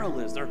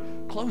Cheryl is. They're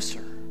closer.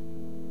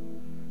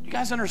 Do you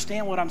guys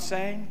understand what I'm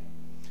saying?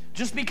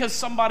 Just because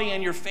somebody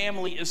in your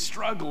family is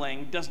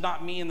struggling does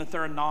not mean that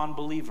they're a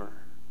non-believer.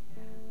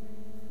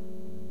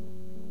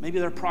 Maybe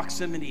their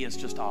proximity is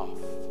just off.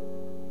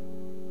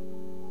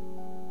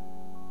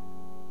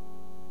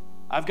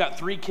 I've got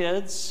 3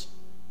 kids.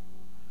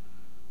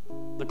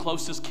 The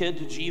closest kid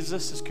to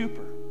Jesus is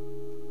Cooper.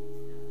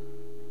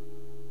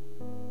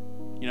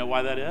 You know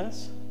why that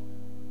is?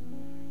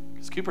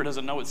 Because Cooper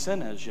doesn't know what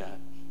sin is yet.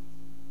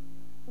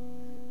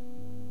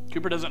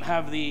 Cooper doesn't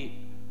have the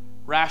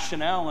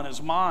rationale in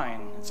his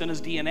mind. It's in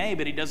his DNA,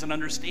 but he doesn't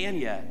understand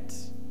yet.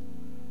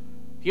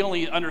 He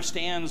only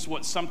understands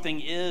what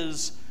something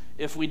is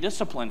if we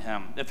discipline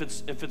him, if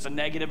it's a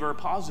negative or a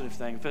positive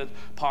thing. If it's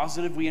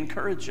positive, we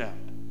encourage him.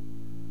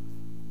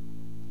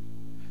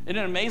 Isn't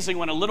it amazing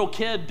when a little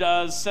kid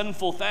does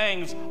sinful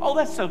things? Oh,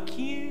 that's so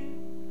cute.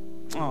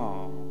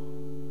 Oh.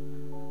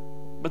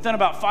 But then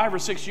about 5 or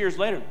 6 years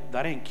later,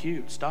 that ain't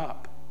cute,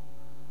 stop.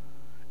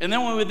 And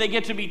then when they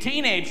get to be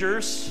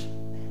teenagers,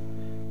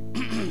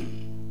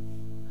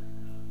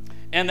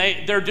 and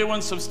they're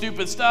doing some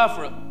stupid stuff,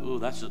 or, ooh,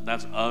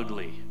 that's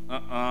ugly.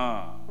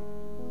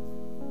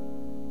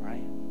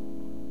 Right?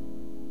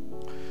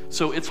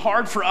 So it's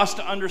hard for us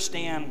to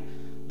understand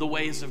the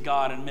ways of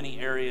God in many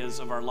areas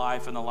of our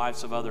life and the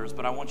lives of others.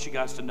 But I want you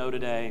guys to know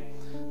today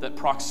that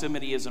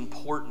proximity is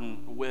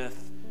important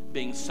with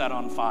being set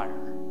on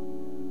fire.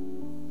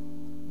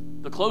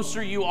 The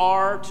closer you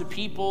are to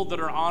people that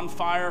are on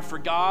fire for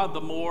God,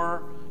 the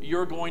more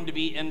you're going to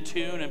be in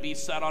tune and be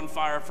set on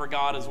fire for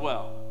God as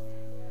well.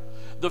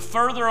 The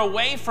further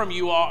away from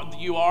you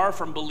are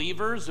from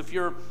believers, if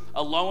you're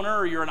a loner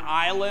or you're an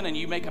island and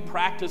you make a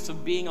practice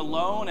of being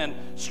alone and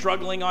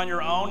struggling on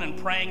your own and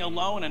praying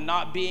alone and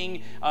not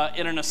being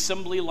in an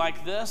assembly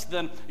like this,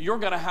 then you're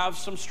going to have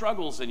some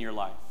struggles in your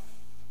life.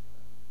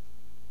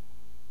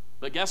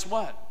 But guess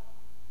what?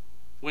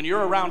 When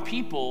you're around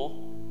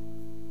people,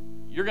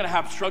 you're going to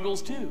have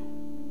struggles too.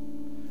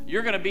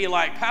 You're going to be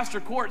like,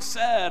 Pastor Court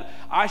said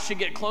I should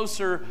get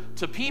closer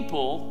to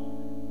people.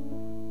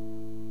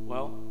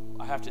 Well,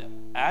 I have to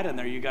add in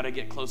there, you got to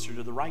get closer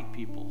to the right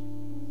people.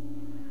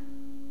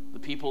 The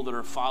people that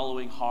are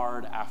following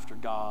hard after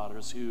God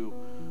is who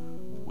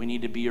we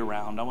need to be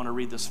around. I want to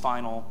read this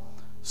final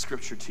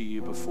scripture to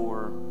you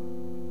before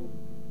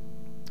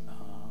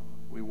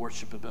we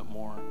worship a bit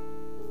more.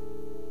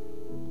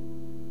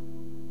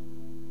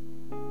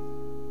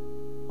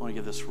 I want to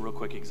give this real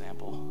quick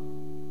example.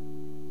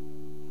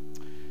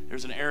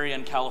 There's an area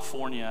in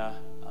California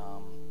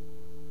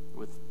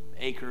with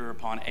acre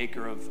upon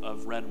acre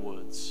of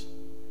redwoods.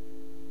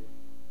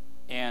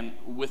 And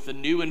with the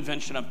new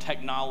invention of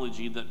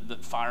technology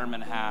that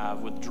firemen have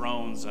with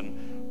drones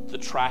and the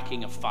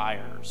tracking of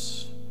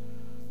fires,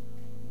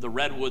 the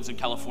redwoods in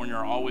California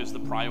are always the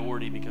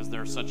priority because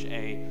they're such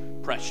a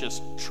precious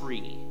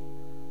tree.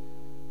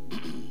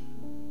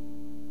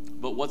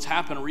 But what's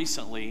happened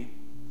recently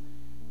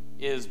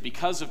is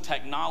because of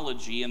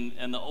technology,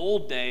 in the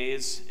old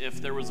days,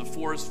 if there was a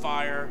forest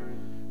fire,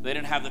 they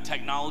didn't have the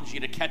technology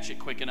to catch it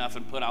quick enough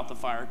and put out the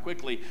fire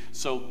quickly.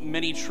 So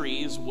many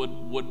trees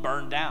would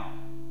burn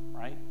down,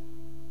 right?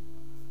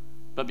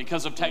 But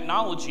because of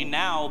technology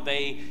now,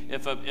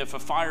 if a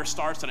fire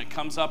starts and it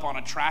comes up on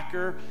a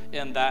tracker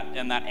in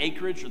that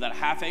acreage or that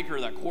half acre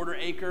or that quarter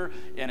acre,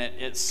 and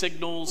it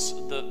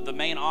signals the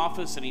main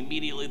office, and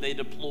immediately they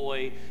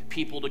deploy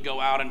people to go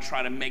out and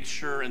try to make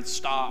sure and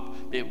stop,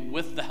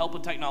 with the help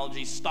of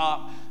technology,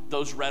 stop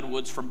those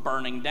redwoods from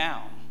burning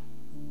down.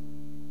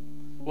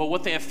 Well,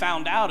 what they have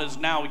found out is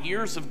now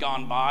years have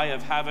gone by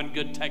of having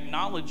good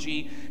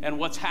technology, and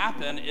what's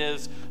happened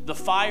is the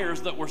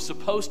fires that were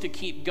supposed to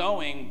keep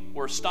going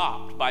were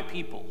stopped by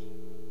people.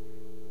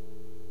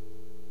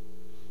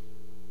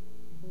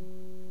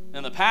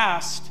 In the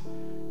past,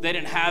 they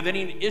didn't have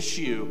any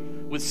issue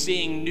with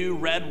seeing new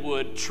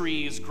redwood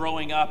trees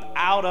growing up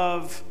out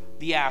of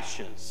the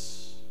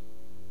ashes.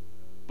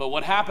 But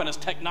what happened is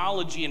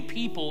technology and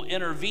people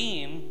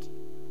intervened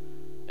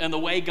in the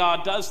way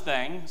God does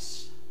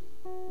things.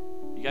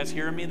 You guys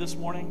hearing me this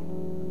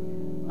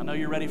morning? I know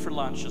you're ready for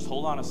lunch. Just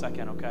hold on a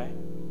second, okay?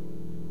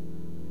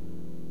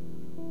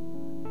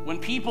 When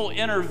people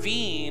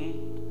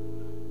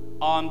intervene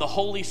on the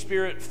Holy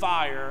Spirit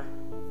fire,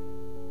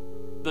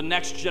 the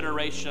next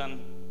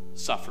generation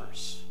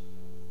suffers.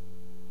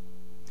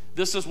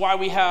 This is why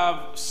we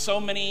have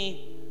so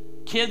many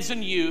kids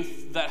and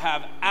youth that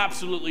have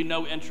absolutely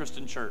no interest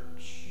in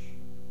church.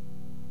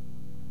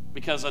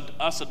 Because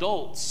us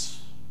adults,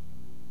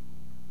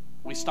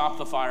 we stop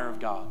the fire of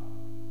God.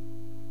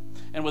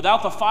 And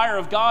without the fire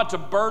of God to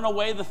burn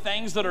away the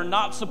things that are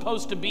not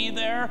supposed to be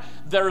there,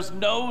 there's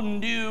no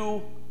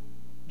new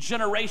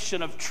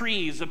generation of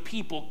trees, of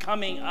people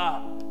coming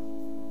up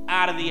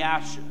out of the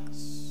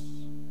ashes.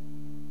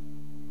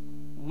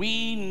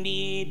 We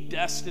need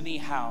Destiny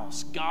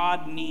House.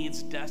 God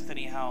needs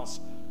Destiny House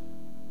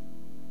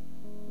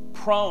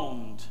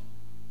prone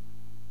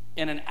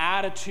in an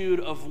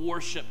attitude of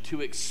worship to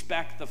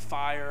expect the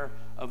fire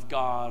of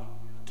God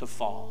to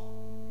fall.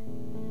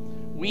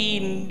 We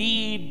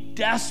need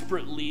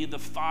desperately the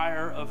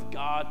fire of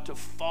God to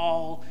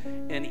fall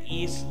in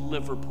East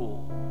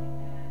Liverpool.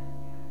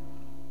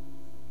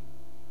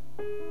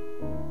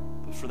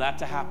 But for that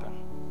to happen,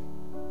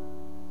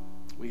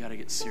 we got to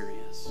get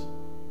serious.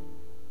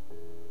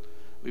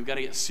 We've got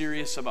to get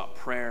serious about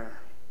prayer.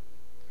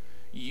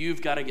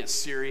 You've got to get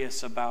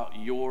serious about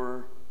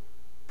your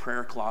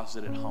prayer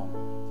closet at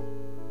home.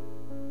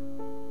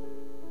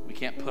 We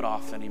can't put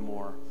off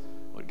anymore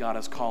what God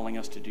is calling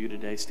us to do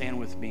today. Stand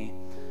with me.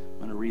 I'm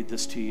going to read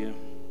this to you.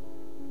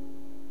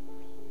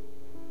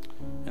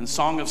 In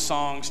Song of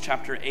Songs,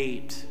 chapter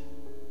 8,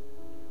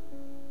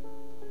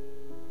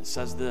 it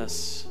says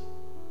this: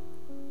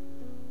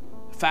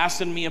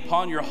 "Fasten me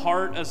upon your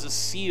heart as a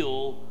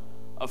seal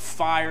of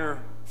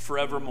fire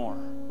forevermore.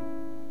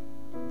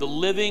 The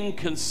living,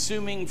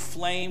 consuming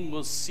flame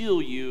will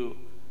seal you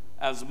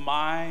as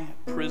my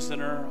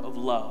prisoner of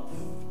love.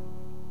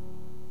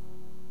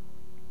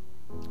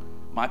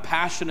 My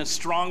passion is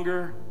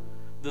stronger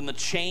than the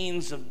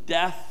chains of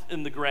death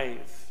in the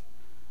grave.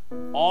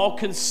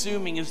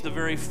 All-consuming is the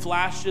very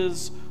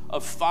flashes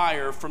of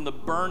fire from the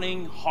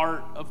burning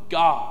heart of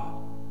God.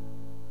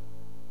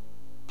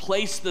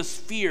 Place this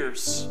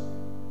fierce,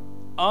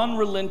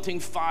 unrelenting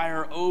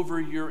fire over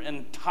your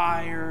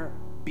entire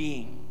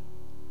being.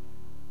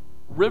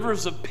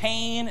 Rivers of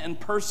pain and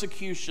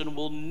persecution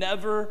will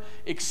never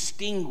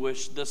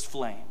extinguish this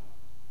flame.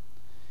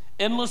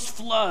 Endless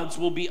floods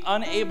will be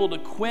unable to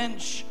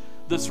quench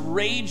this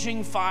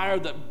raging fire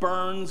that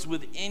burns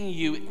within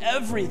you.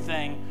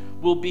 Everything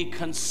will be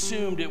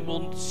consumed. It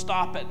will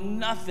stop at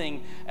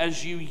nothing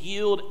as you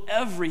yield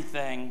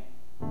everything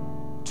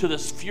to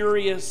this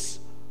furious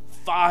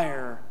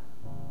fire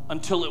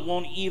until it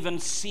won't even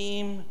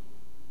seem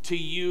to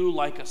you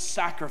like a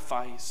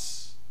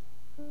sacrifice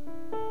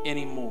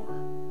anymore."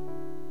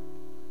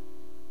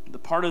 The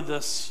part of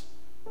this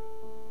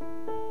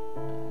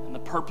and the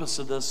purpose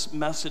of this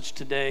message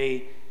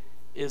today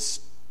is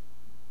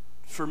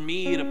for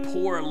me to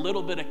pour a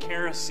little bit of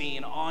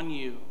kerosene on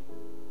you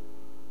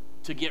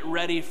to get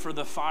ready for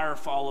the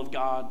firefall of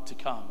God to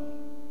come.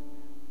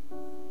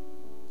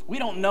 We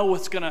don't know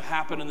what's going to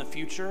happen in the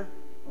future.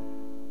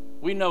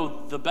 We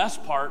know the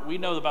best part. We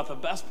know about the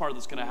best part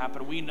that's going to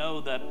happen. We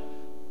know that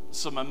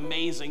some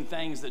amazing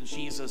things that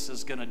Jesus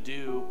is going to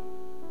do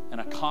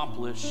and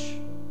accomplish.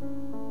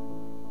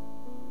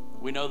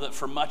 We know that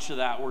for much of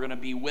that, we're going to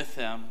be with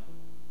him.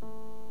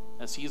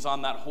 As he's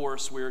on that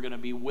horse, we're going to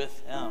be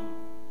with him.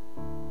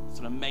 It's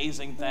an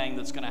amazing thing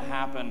that's going to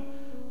happen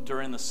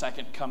during the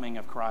second coming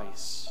of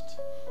Christ.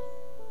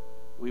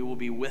 We will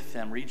be with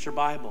him. Read your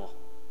Bible.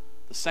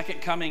 The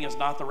second coming is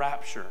not the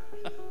rapture.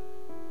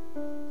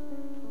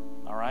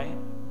 All right?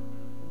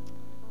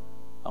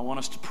 I want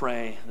us to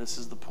pray. This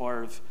is the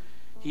part of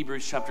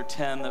Hebrews chapter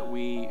 10 that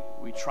we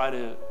try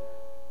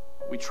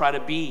to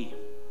be,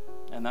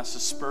 and that's to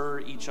spur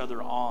each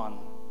other on.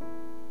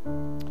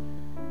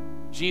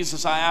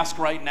 Jesus, I ask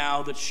right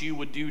now that you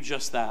would do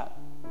just that.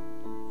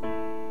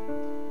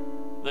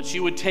 That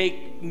you would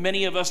take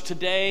many of us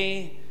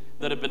today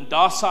that have been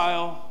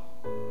docile,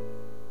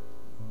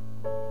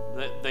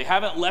 that they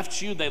haven't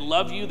left you, they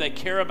love you, they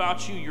care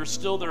about you, you're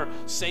still their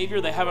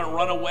Savior, they haven't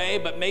run away,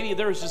 but maybe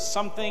there's just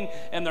something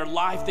in their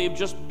life, they've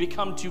just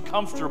become too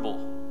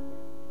comfortable.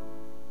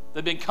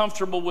 They've been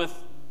comfortable with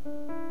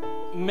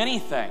many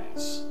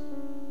things.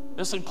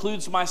 This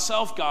includes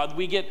myself, God.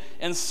 We get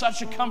in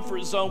such a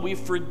comfort zone, we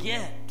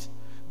forget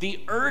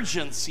the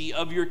urgency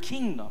of your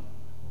kingdom.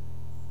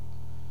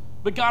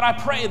 But God, I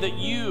pray that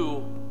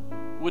you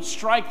would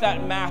strike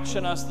that match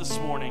in us this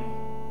morning,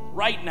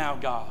 right now,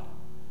 God.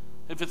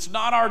 If it's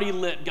not already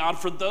lit, God,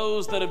 for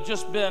those that have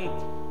just been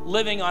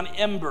living on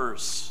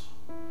embers,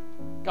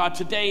 God,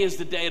 today is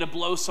the day to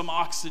blow some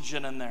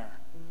oxygen in there.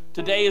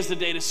 Today is the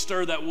day to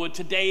stir that wood.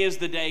 Today is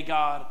the day,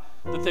 God,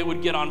 that they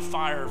would get on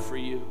fire for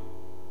you.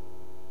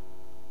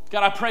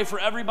 God, I pray for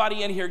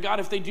everybody in here. God,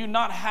 if they do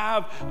not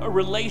have a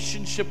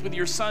relationship with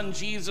your Son,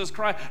 Jesus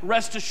Christ,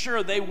 rest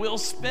assured they will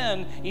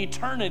spend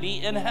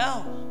eternity in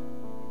hell.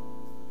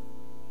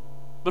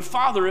 But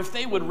Father, if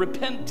they would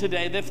repent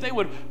today, if they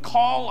would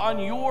call on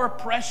your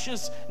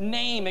precious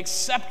name,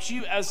 accept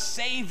you as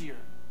Savior,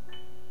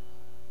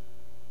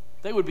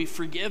 they would be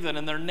forgiven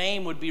and their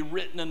name would be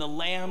written in the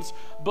Lamb's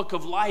book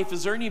of life.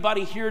 Is there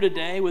anybody here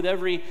today with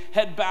every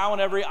head bowed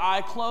and every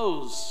eye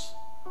closed?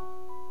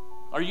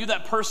 Are you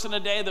that person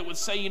today that would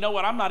say, you know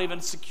what, I'm not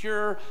even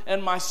secure in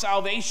my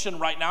salvation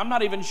right now. I'm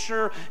not even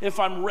sure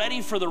if I'm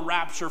ready for the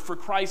rapture, for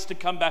Christ to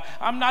come back.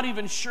 I'm not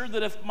even sure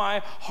that if my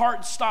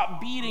heart stopped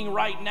beating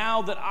right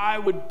now that I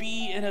would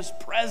be in his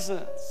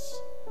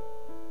presence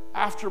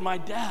after my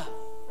death.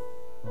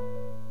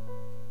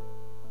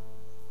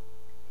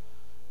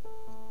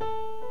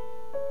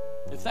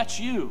 If that's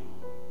you,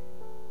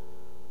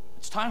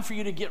 it's time for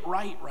you to get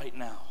right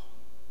now.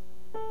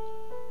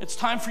 It's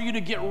time for you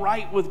to get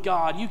right with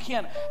God. You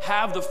can't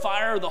have the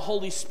fire of the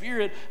Holy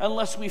Spirit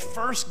unless we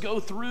first go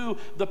through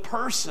the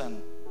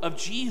person of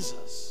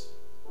Jesus.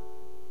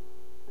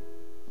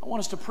 I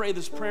want us to pray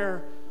this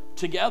prayer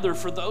together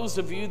for those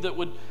of you that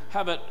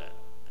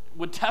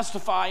would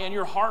testify in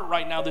your heart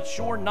right now that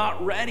you're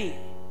not ready.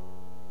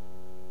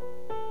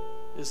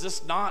 Is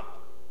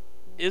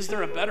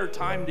there a better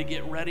time to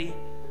get ready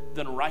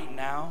than right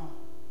now?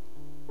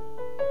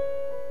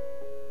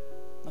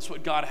 That's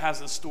what God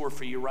has in store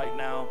for you right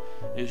now,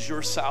 is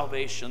your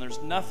salvation. There's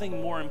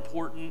nothing more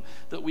important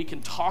that we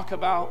can talk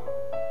about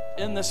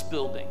in this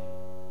building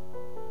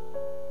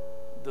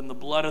than the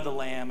blood of the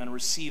Lamb and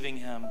receiving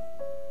him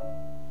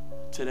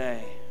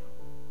today.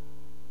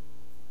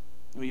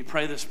 Will you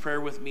pray this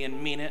prayer with me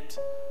and mean it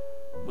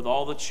with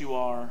all that you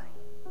are?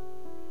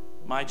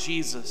 My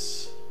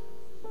Jesus,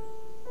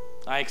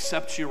 I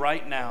accept you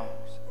right now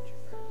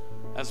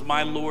as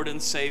my Lord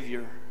and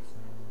Savior.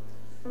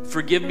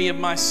 Forgive me of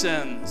my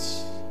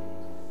sins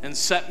and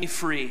set me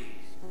free.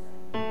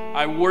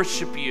 I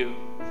worship you.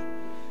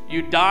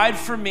 You died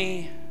for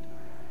me,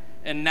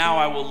 and now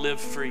I will live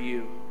for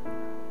you.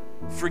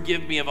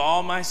 Forgive me of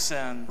all my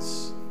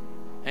sins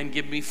and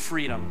give me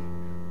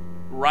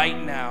freedom right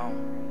now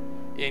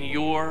in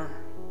your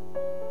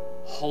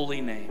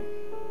holy name.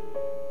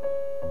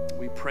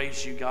 We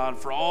praise you, God,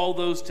 for all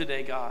those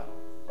today, God,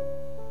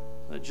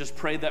 that just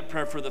prayed that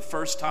prayer for the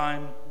first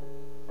time.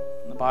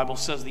 And the Bible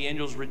says the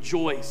angels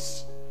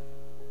rejoice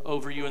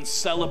over you and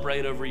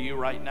celebrate over you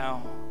right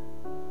now.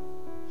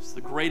 It's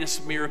the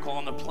greatest miracle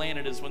on the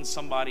planet is when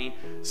somebody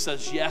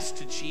says yes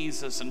to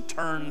Jesus and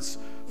turns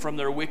from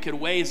their wicked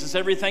ways. Is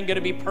everything going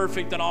to be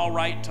perfect and all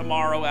right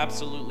tomorrow?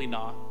 Absolutely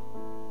not.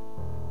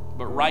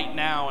 But right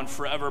now and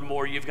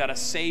forevermore, you've got a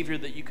Savior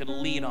that you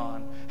can lean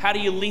on. How do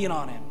you lean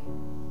on Him?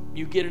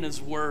 You get in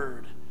His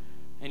Word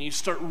and you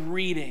start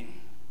reading.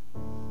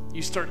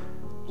 You start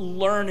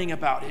learning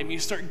about Him. You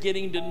start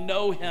getting to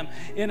know Him.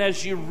 And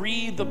as you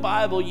read the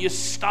Bible, you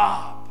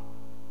stop.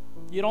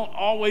 You don't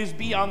always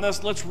be on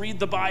this, let's read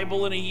the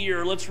Bible in a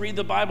year. Let's read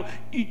the Bible.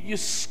 You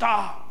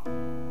stop.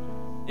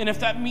 And if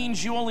that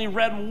means you only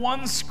read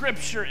one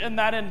scripture in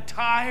that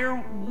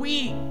entire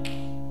week,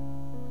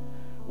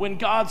 when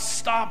God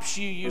stops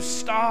you, you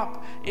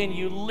stop and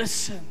you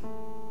listen.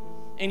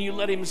 And you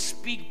let Him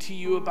speak to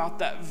you about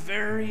that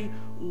very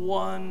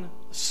one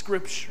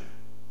scripture.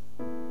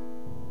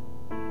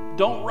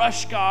 Don't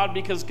rush God,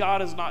 because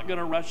God is not going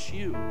to rush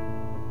you.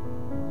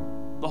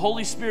 The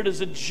Holy Spirit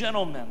is a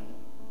gentleman.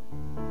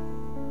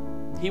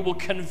 He will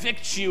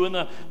convict you,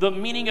 and the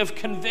meaning of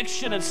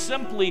conviction is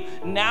simply,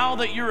 now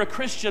that you're a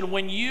Christian,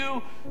 when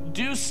you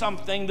do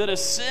something that is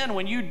sin,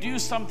 when you do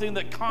something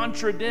that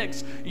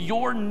contradicts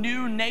your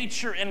new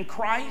nature in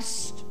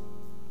Christ,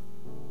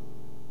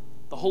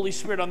 the Holy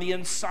Spirit on the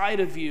inside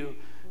of you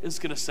is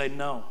going to say,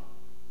 no,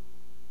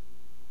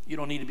 you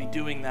don't need to be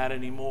doing that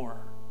anymore.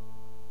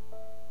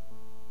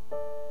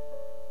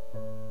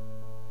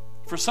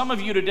 For some of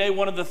you today,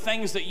 one of the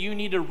things that you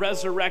need to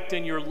resurrect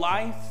in your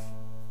life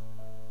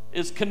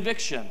is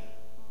conviction.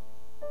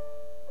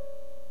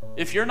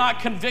 If you're not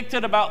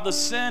convicted about the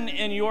sin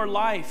in your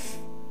life,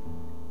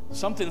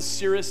 something's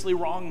seriously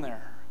wrong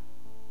there.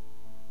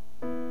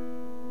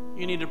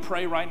 You need to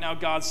pray right now,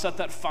 God, set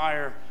that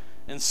fire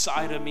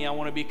inside of me. I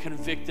want to be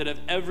convicted of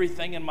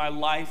everything in my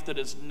life that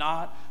is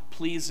not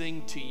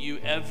pleasing to you.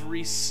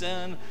 Every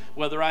sin,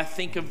 whether I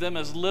think of them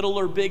as little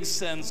or big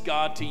sins,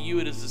 God, to you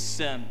it is a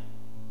sin.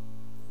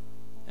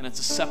 And it's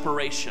a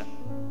separation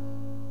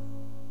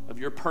of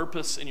your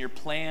purpose and your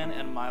plan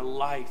and my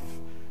life.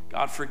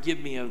 God, forgive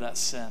me of that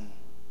sin.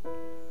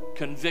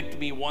 Convict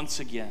me once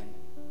again.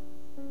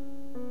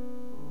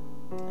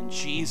 In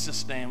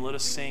Jesus' name, let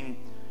us sing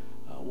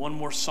one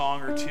more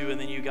song or two, and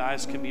then you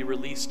guys can be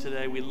released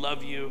today. We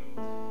love you.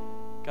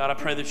 God, I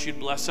pray that you'd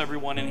bless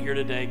everyone in here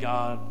today,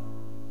 God.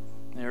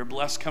 They are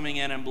blessed coming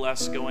in and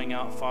blessed going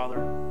out,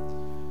 Father.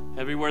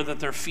 Everywhere that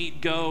their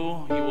feet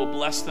go, you will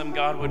bless them,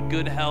 God, with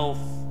good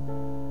health,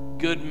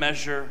 good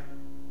measure.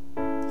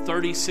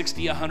 30,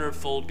 60,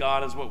 100-fold,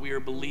 God, is what we are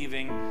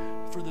believing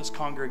for this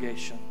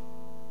congregation.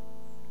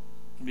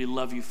 And we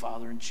love you,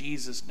 Father, in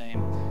Jesus'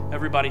 name.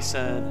 Everybody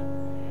said,